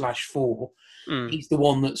 3/4. He's the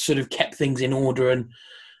one that sort of kept things in order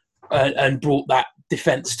and brought that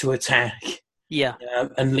defence to attack.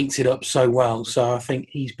 And linked it up so well. So I think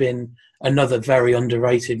he's been another very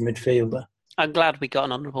underrated midfielder. I'm glad we got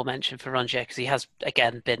an honourable mention for Rongier because he has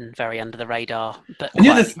again been very under the radar. But the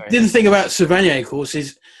other thing about Savanier, of course,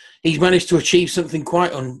 is he's managed to achieve something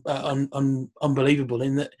quite unbelievable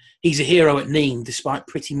in that he's a hero at Nîmes despite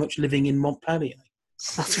pretty much living in Montpellier.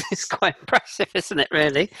 It's quite impressive, isn't it,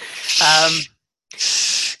 really?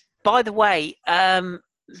 By the way,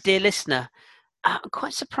 dear listener, I'm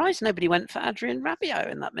quite surprised nobody went for Adrien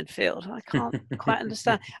Rabiot in that midfield. I can't quite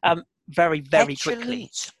understand. Very, very quickly.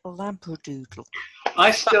 Labradoodle.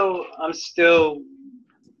 I'm still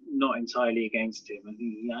not entirely against him. I think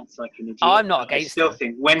he acts like an idiot. I'm not against him. I still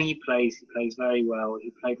think when he plays very well.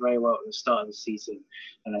 He played very well at the start of the season.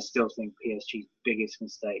 And I still think PSG's biggest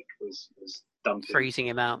mistake was dumping. Freezing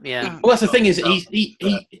him out, yeah. Well, that's the thing is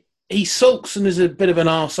he sulks and is a bit of an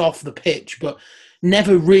arse off the pitch, but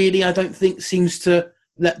never really, I don't think, seems to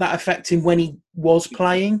let that affect him when he was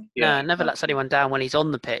playing. No, never lets anyone down when he's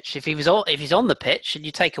on the pitch. If he's on the pitch and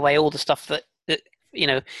you take away all the stuff that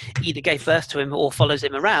either gave birth to him or follows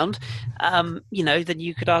him around, then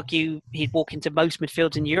you could argue he'd walk into most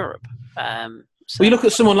midfields in Europe. So you look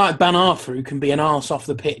at someone like Ben Arthur, who can be an arse off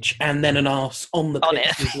the pitch and then an arse on the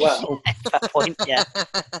pitch as well. At that point,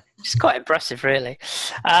 it's quite impressive, really.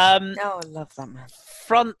 I love that man.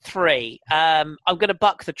 Front 3. I'm going to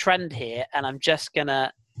buck the trend here, and I'm just going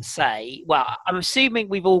to say, well, I'm assuming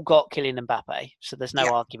we've all got Kylian Mbappe, so there's no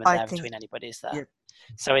argument there between anybody, is there? Yeah.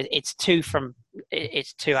 So it's 2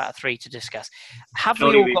 out of 3 to discuss. Have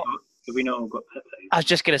we not all got Pepe? I was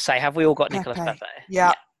just going to say, have we all got Nicolas Pepe?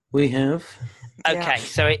 Yeah. We have. Okay,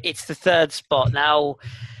 so it's the third spot. Now,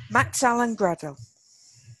 Max Allen Gradel.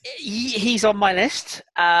 He's on my list,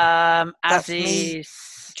 as is...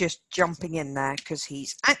 Just jumping in there because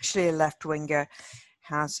he's actually a left winger,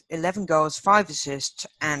 has 11 goals, 5 assists,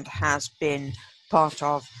 and has been part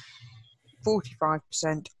of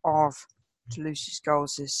 45% of Toulouse's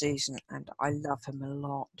goals this season, and I love him a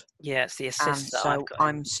lot. Yeah, it's the assist that so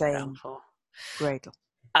I'm saying Gradel.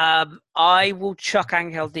 I will chuck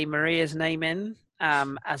Angel Di Maria's name in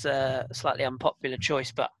as a slightly unpopular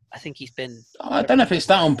choice, but I think he's been... I don't know if it's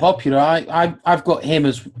that unpopular. I've got him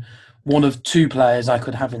as one of 2 players I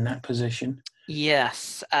could have in that position.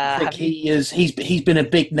 Yes. I think he's been a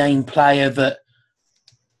big name player that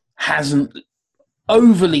hasn't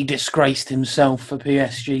overly disgraced himself for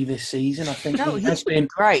PSG this season. I think No, he has been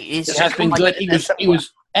great. He has been good. He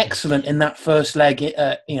was excellent in that first leg,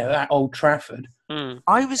 at Old Trafford.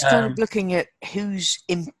 I was kind of looking at who's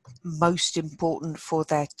most important for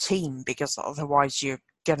their team, because otherwise you're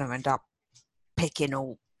going to end up picking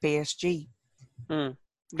all PSG.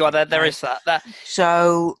 Well, there is that.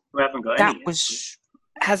 So we haven't got that any. was.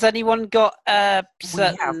 Has anyone got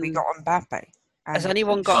We got Mbappe. Has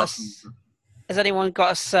anyone got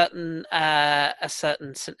a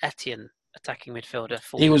certain St Etienne attacking midfielder?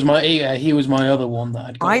 He was my other one that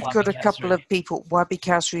I'd got. I've got a couple of people. Wabi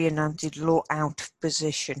Kasri and Antidlo out of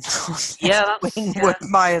position. With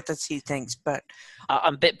my other two things, but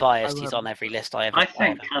I'm a bit biased. He's on every list I ever. I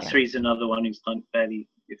think Kasri's another one who's done barely.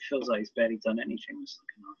 It feels like he's barely done anything in the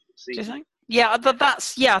second half of the season. Do you think? Yeah,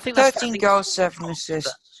 I think 13 goals, 7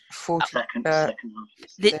 assists, 40. Second half.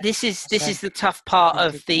 This is the tough part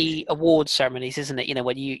of the award ceremonies, isn't it? You know,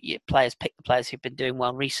 when you players pick the players who've been doing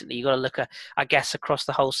well recently, you've got to look at, I guess, across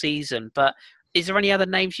the whole season. But is there any other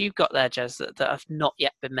names you've got there, Jez, that have not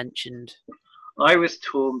yet been mentioned? I was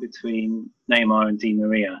torn between Neymar and Di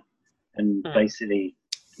Maria, and basically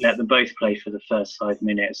let them both play for the first 5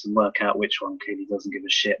 minutes and work out which one clearly doesn't give a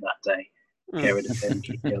shit that day. Get rid of him,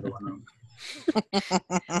 keep the other one on.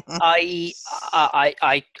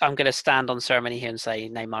 I'm going to stand on ceremony here and say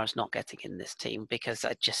Neymar is not getting in this team, because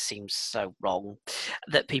it just seems so wrong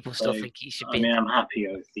that people still think he should be. I mean, I'm happy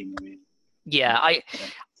with Di Maria. Yeah,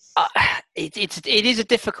 it is a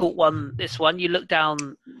difficult one. This one, you look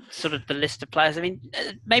down sort of the list of players. I mean,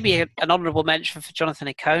 maybe an honourable mention for Jonathan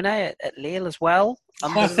Ikone at Lille as well.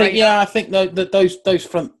 I think those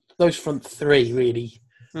front three really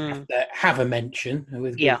have a mention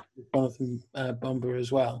with Jonathan Bamba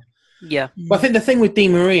as well. Yeah, but I think the thing with Di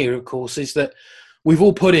Maria, of course, is that we've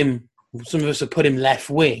all put him. Some of us have put him left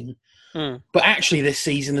wing, but actually this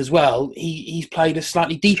season as well, he's played a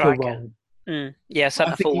slightly deeper role. Yeah,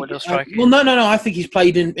 centre forward or striker. Well, no. I think he's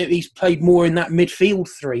played more in that midfield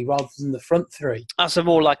three rather than the front three. So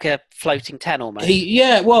more like a floating 10 almost. And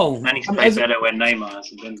he's played better when Neymar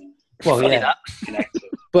hasn't been there. Well, yeah.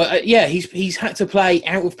 But he's had to play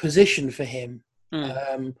out of position for him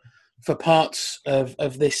for parts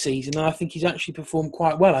of this season. And I think he's actually performed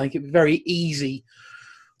quite well. I think it'd be very easy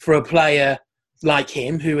for a player like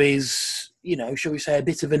him, who is, shall we say, a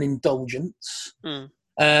bit of an indulgence.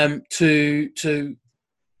 To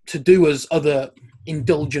do as other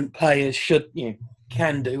indulgent players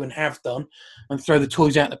can do and have done, and throw the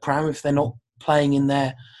toys out the pram if they're not playing in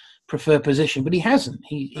their preferred position. But he hasn't.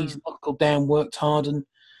 He's knuckled down, worked hard, and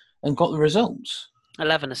got the results.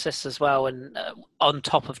 11 assists as well, and on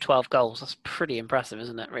top of 12 goals. That's pretty impressive,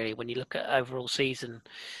 isn't it, really, when you look at overall season?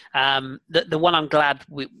 The one I'm glad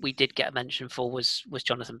we did get a mention for was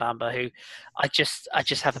Jonathan Bamba, who I just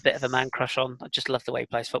have a bit of a man crush on. I just love the way he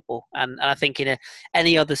plays football. And I think in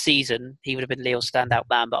any other season, he would have been Lille's standout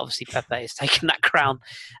man, but obviously Pepe has taken that crown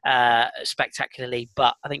spectacularly.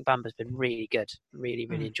 But I think Bamba's been really good. Really,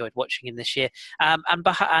 really enjoyed watching him this year. And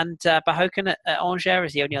Bahoken at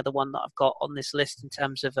Angers is the only other one that I've got on this list in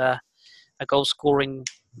terms of a goal-scoring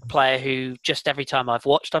player who just every time I've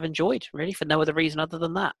watched, I've enjoyed, really, for no other reason other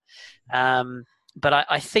than that. But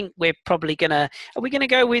I think we're probably going to... Are we going to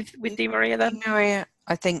go with Di Maria then? Di Maria,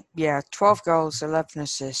 I think, 12 goals, 11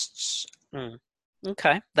 assists.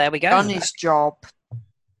 Okay, there we go. Done his job,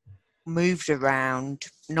 moved around,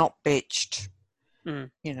 not bitched,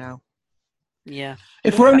 Yeah.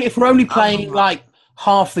 If we're only playing like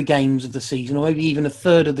half the games of the season, or maybe even a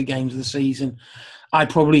third of the games of the season, I'd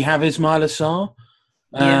probably have Ismail Assar,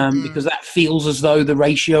 because that feels as though the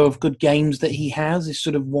ratio of good games that he has is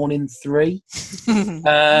sort of 1 in 3.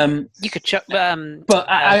 You could chuck... but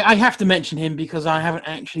I have to mention him because I haven't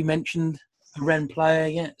actually mentioned a Rennes player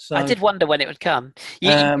yet. So I did wonder when it would come.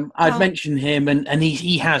 I'd mention him, and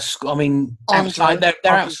he has. I mean, they're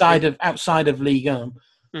outside of Ligue 1,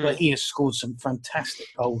 but he has scored some fantastic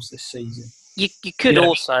goals this season. You could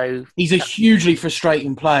also... He's a hugely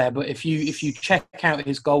frustrating player, but if you check out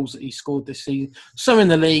his goals that he scored this season, some in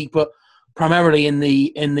the league, but primarily in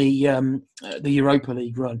the Europa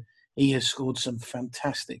League run, he has scored some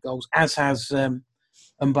fantastic goals, as has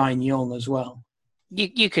Mbaye Niang as well.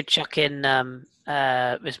 You could chuck in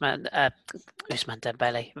Usman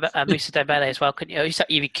Dembele, Moussa Dembele as well, couldn't you?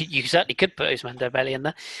 You certainly could put Usman Dembele in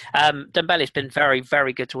there. Dembele's been very,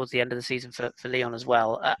 very good towards the end of the season for Lyon as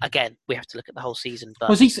well. Again, we have to look at the whole season.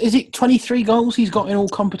 But is it 23 goals he's got in all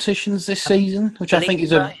competitions this season, which I think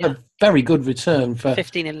is a very good return for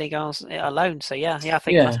 15 in Ligue 1 alone. So I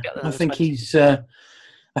think he must be up there. I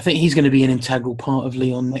think he's going to be an integral part of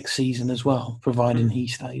Lyon next season as well, providing he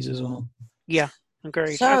stays as well. Yeah,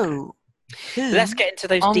 agreed. So, let's get into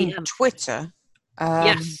those on DMs. Twitter.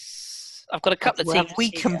 Yes, I've got a couple of teams. Have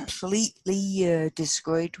we completely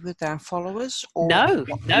disagreed with our followers? Or No,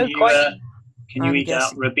 Can you read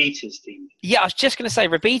out Rabita's team? Yeah, I was just going to say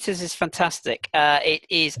Rabita's is fantastic. It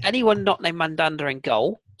is anyone not named Mandanda in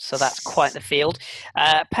goal, so that's quite the field.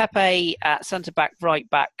 Pepe at centre back, right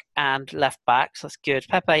back, and left back, so that's good.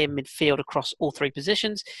 Pepe in midfield across all three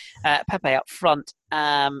positions. Pepe up front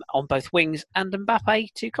on both wings, and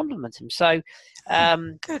Mbappe to complement him. So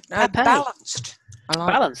good, balanced.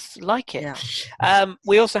 Balanced, like it. Yeah.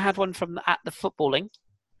 We also had one from at the footballing.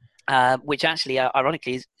 Which actually,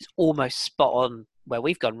 ironically, is almost spot on where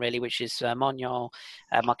we've gone, really, which is Maignan,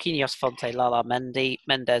 Marquinhos, Fonte, Lala, Mendy,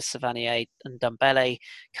 Mendes, Savanier, and Dembele,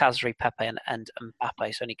 Khazri, Pepe, and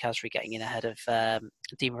Mbappe. So only Khazri getting in ahead of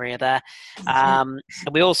Di Maria there. And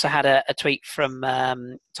we also had a tweet from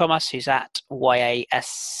Thomas, who's at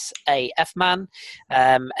YASAFman.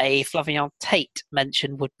 A Flavien Tate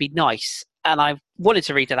mention would be nice. And I wanted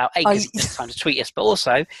to read it out, because it's time to tweet us, but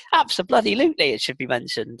also, absolutely, it should be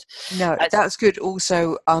mentioned. No, that's good.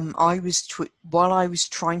 Also, while I was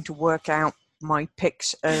trying to work out my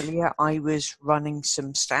picks earlier, I was running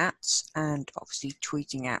some stats and obviously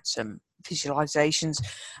tweeting out some visualizations,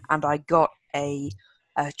 and I got a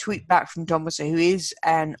tweet back from Thomas, who is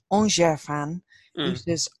an Angers fan, who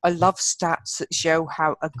says, "I love stats that show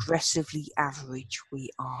how aggressively average we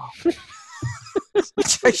are."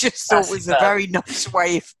 Which I just thought was a very nice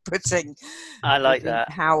way of putting. I like that.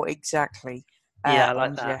 How exactly? I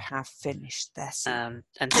like that. Have finished their season.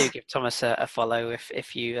 And do give Thomas a follow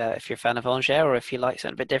if you're a fan of Angers, or if you like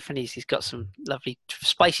something a bit different. He's got some lovely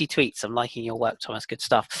spicy tweets. I'm liking your work, Thomas. Good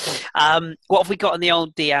stuff. What have we got in the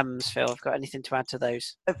old DMs, Phil? Have you got anything to add to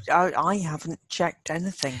those? I haven't checked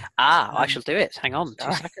anything. I shall do it. Hang on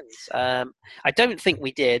 2 seconds. I don't think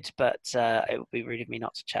we did, but it would be rude of me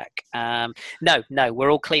not to check. No, we're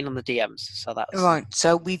all clean on the DMs. So that's right.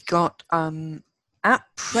 So we've got at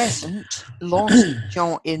present, Lens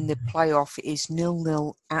in the playoff is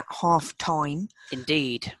 0-0 at half time.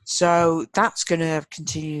 Indeed. So that's going to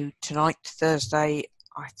continue tonight, Thursday.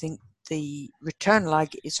 I think the return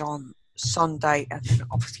leg is on Sunday, and then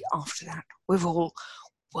obviously after that, we're all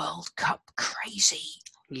World Cup crazy.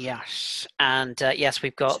 Yes, and yes,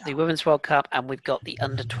 we've got the Women's World Cup, and we've got the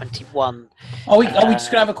Under-21. Are we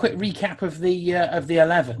just going to have a quick recap of the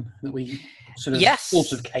 11 that we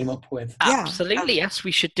sort of came up with? Absolutely, yes,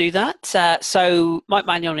 we should do that. So Mike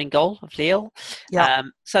Maignan in goal of Lille.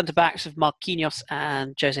 Centre backs of Marquinhos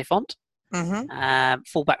and Jose Font.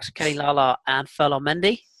 Full backs of Kelly Lala and Ferland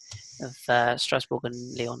Mendy of Strasbourg and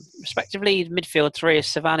Lyon, respectively. Midfield three of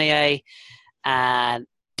Savanier and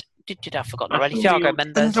I've forgotten already. Thiago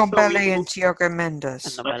Mendes. Ndombele and Thiago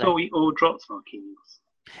Mendes. I thought we all dropped Marquinhos.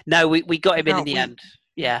 No, we got him in the end.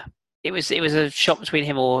 Yeah. It was a shot between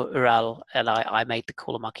him or Ural, and I made the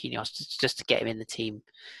call on Marquinhos just to get him in the team.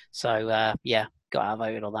 So, got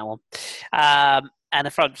outvoted on that one. And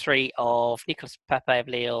a front three of Nicolas Pepe of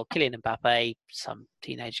Lille, Kylian Mbappe, some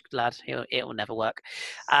teenage lad, it will never work,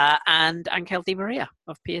 and Angel Di Maria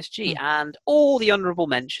of PSG, and all the honourable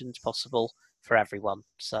mentions possible for everyone.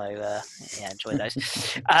 So, enjoy those.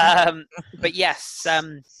 But yes,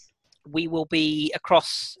 we will be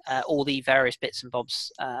across all the various bits and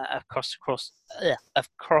bobs across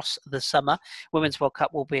the summer. Women's World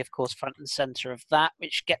Cup will be, of course, front and centre of that,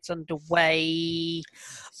 which gets underway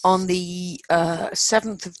on the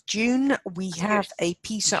 7th of June. We have a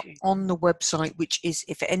piece up on the website, which is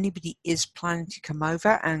if anybody is planning to come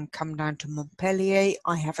over and come down to Montpellier,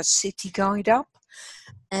 I have a city guide up.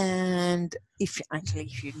 And if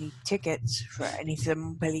you need tickets for any of the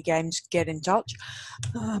Montpellier games, get in touch.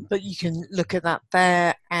 But you can look at that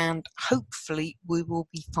there, and hopefully we will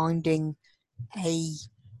be finding a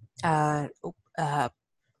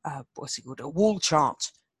wall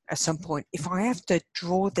chart at some point. If I have to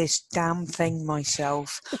draw this damn thing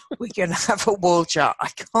myself, we're going to have a wall chart. I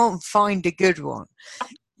can't find a good one.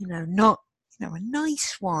 Not a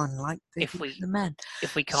nice one like the men.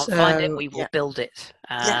 If we can't find it, we will build it.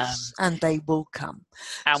 Yes, and they will come.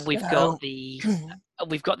 And we've got the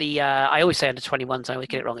we've got the, I always say under 21s, I always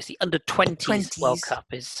get it wrong. It's the under 20s World 20s. Cup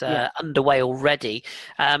is underway already.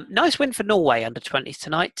 Nice win for Norway under 20s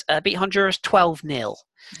tonight. Beat Honduras 12-0.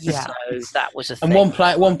 Yeah. So that was a And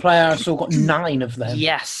thing. one player I saw got 9 of them.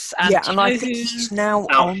 Yes. And do you I know think who- he's now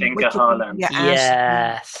Alf-Inge Haaland. Wikipedia as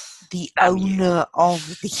Yes. the Damn you. owner of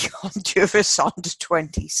the Honduras under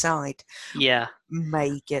 20 side. Yeah.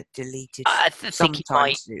 May get deleted I think he sometime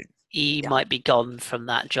might. soon. He Yeah. might be gone from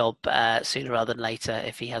that job sooner rather than later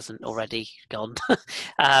if he hasn't already gone.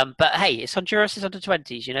 But hey, it's Honduras is under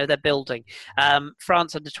 20s. You know, they're building.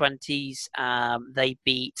 France under 20s. They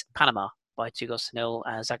beat Panama by 2-0.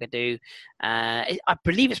 Zagadou. I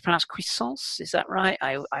believe it's pronounced Cuisance. Is that right?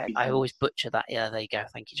 I always butcher that. Yeah, there you go.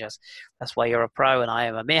 Thank you, Jazz. That's why you're a pro and I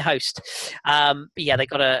am a mere host. But yeah, they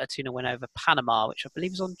got a 2-0 win over Panama, which I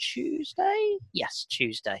believe is on Tuesday. Yes,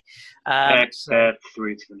 Tuesday. They're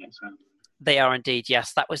through to the next round. They are indeed,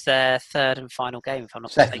 yes. That was their third and final game, if I'm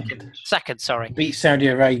not Second. mistaken. Second, sorry. Beat Saudi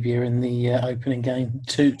Arabia in the opening game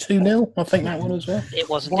 2-0. I think that one as well. It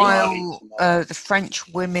was indeed. While the French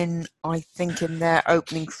women, I think, in their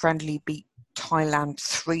opening friendly beat Thailand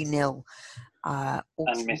 3-0. All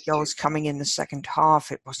And 3 missed goals coming in the second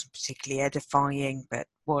half. It wasn't particularly edifying, but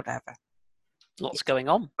whatever. Lots going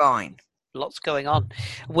on. Fine. Lots going on.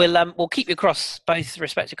 We'll keep you across both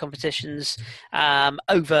respective competitions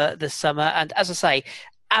over the summer. And as I say,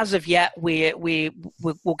 as of yet, we'll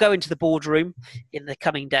go into the boardroom in the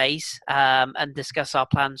coming days and discuss our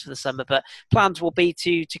plans for the summer. But plans will be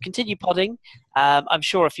to continue podding. I'm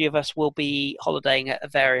sure a few of us will be holidaying at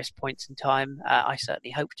various points in time. I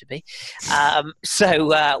certainly hope to be.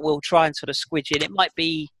 So we'll try and sort of squidge in. It might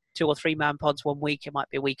be 2 or 3 man pods one week. It might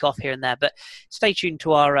be a week off here and there, but stay tuned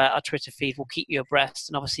to our Twitter feed. We'll keep you abreast.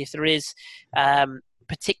 And obviously, if there is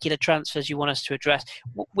particular transfers you want us to address,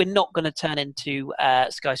 we're not going to turn into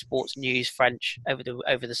Sky Sports News French over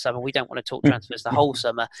the summer. We don't want to talk transfers the whole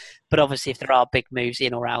summer, but obviously, if there are big moves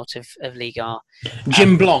in or out of Ligue 1,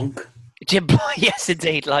 Jim Blanc. Jim, yes,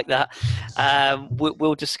 indeed, like that.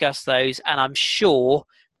 We'll discuss those, and I'm sure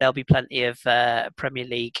there'll be plenty of Premier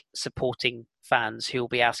League supporting fans who will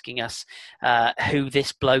be asking us who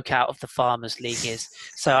this bloke out of the Farmers League is.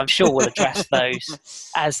 So I'm sure we'll address those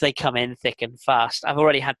as they come in thick and fast. I've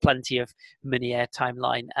already had plenty of Meunier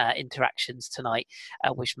timeline interactions tonight,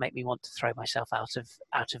 which make me want to throw myself out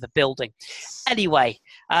of the building. Anyway,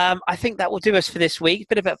 I think that will do us for this week.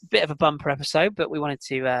 Bit of a bumper episode, but we wanted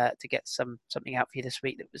to get something out for you this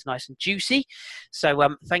week that was nice and juicy.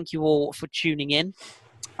 So thank you all for tuning in.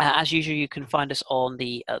 As usual, you can find us on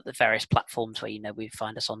the various platforms where we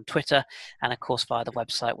find us on Twitter, and of course via the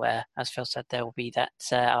website where, as Phil said, there will be that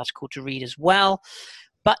article to read as well.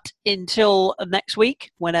 But until next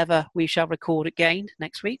week, whenever we shall record again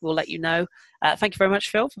next week, we'll let you know. Thank you very much,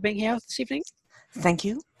 Phil, for being here this evening. Thank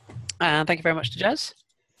you. And thank you very much to Jazz.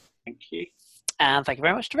 Thank you. And thank you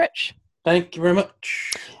very much to Rich. Thank you very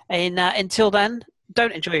much. And until then,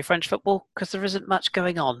 don't enjoy your French football because there isn't much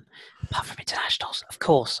going on apart from internationals. Of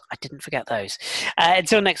course, I didn't forget those.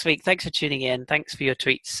 Until next week, thanks for tuning in. Thanks for your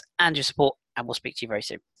tweets and your support, and we'll speak to you very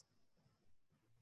soon.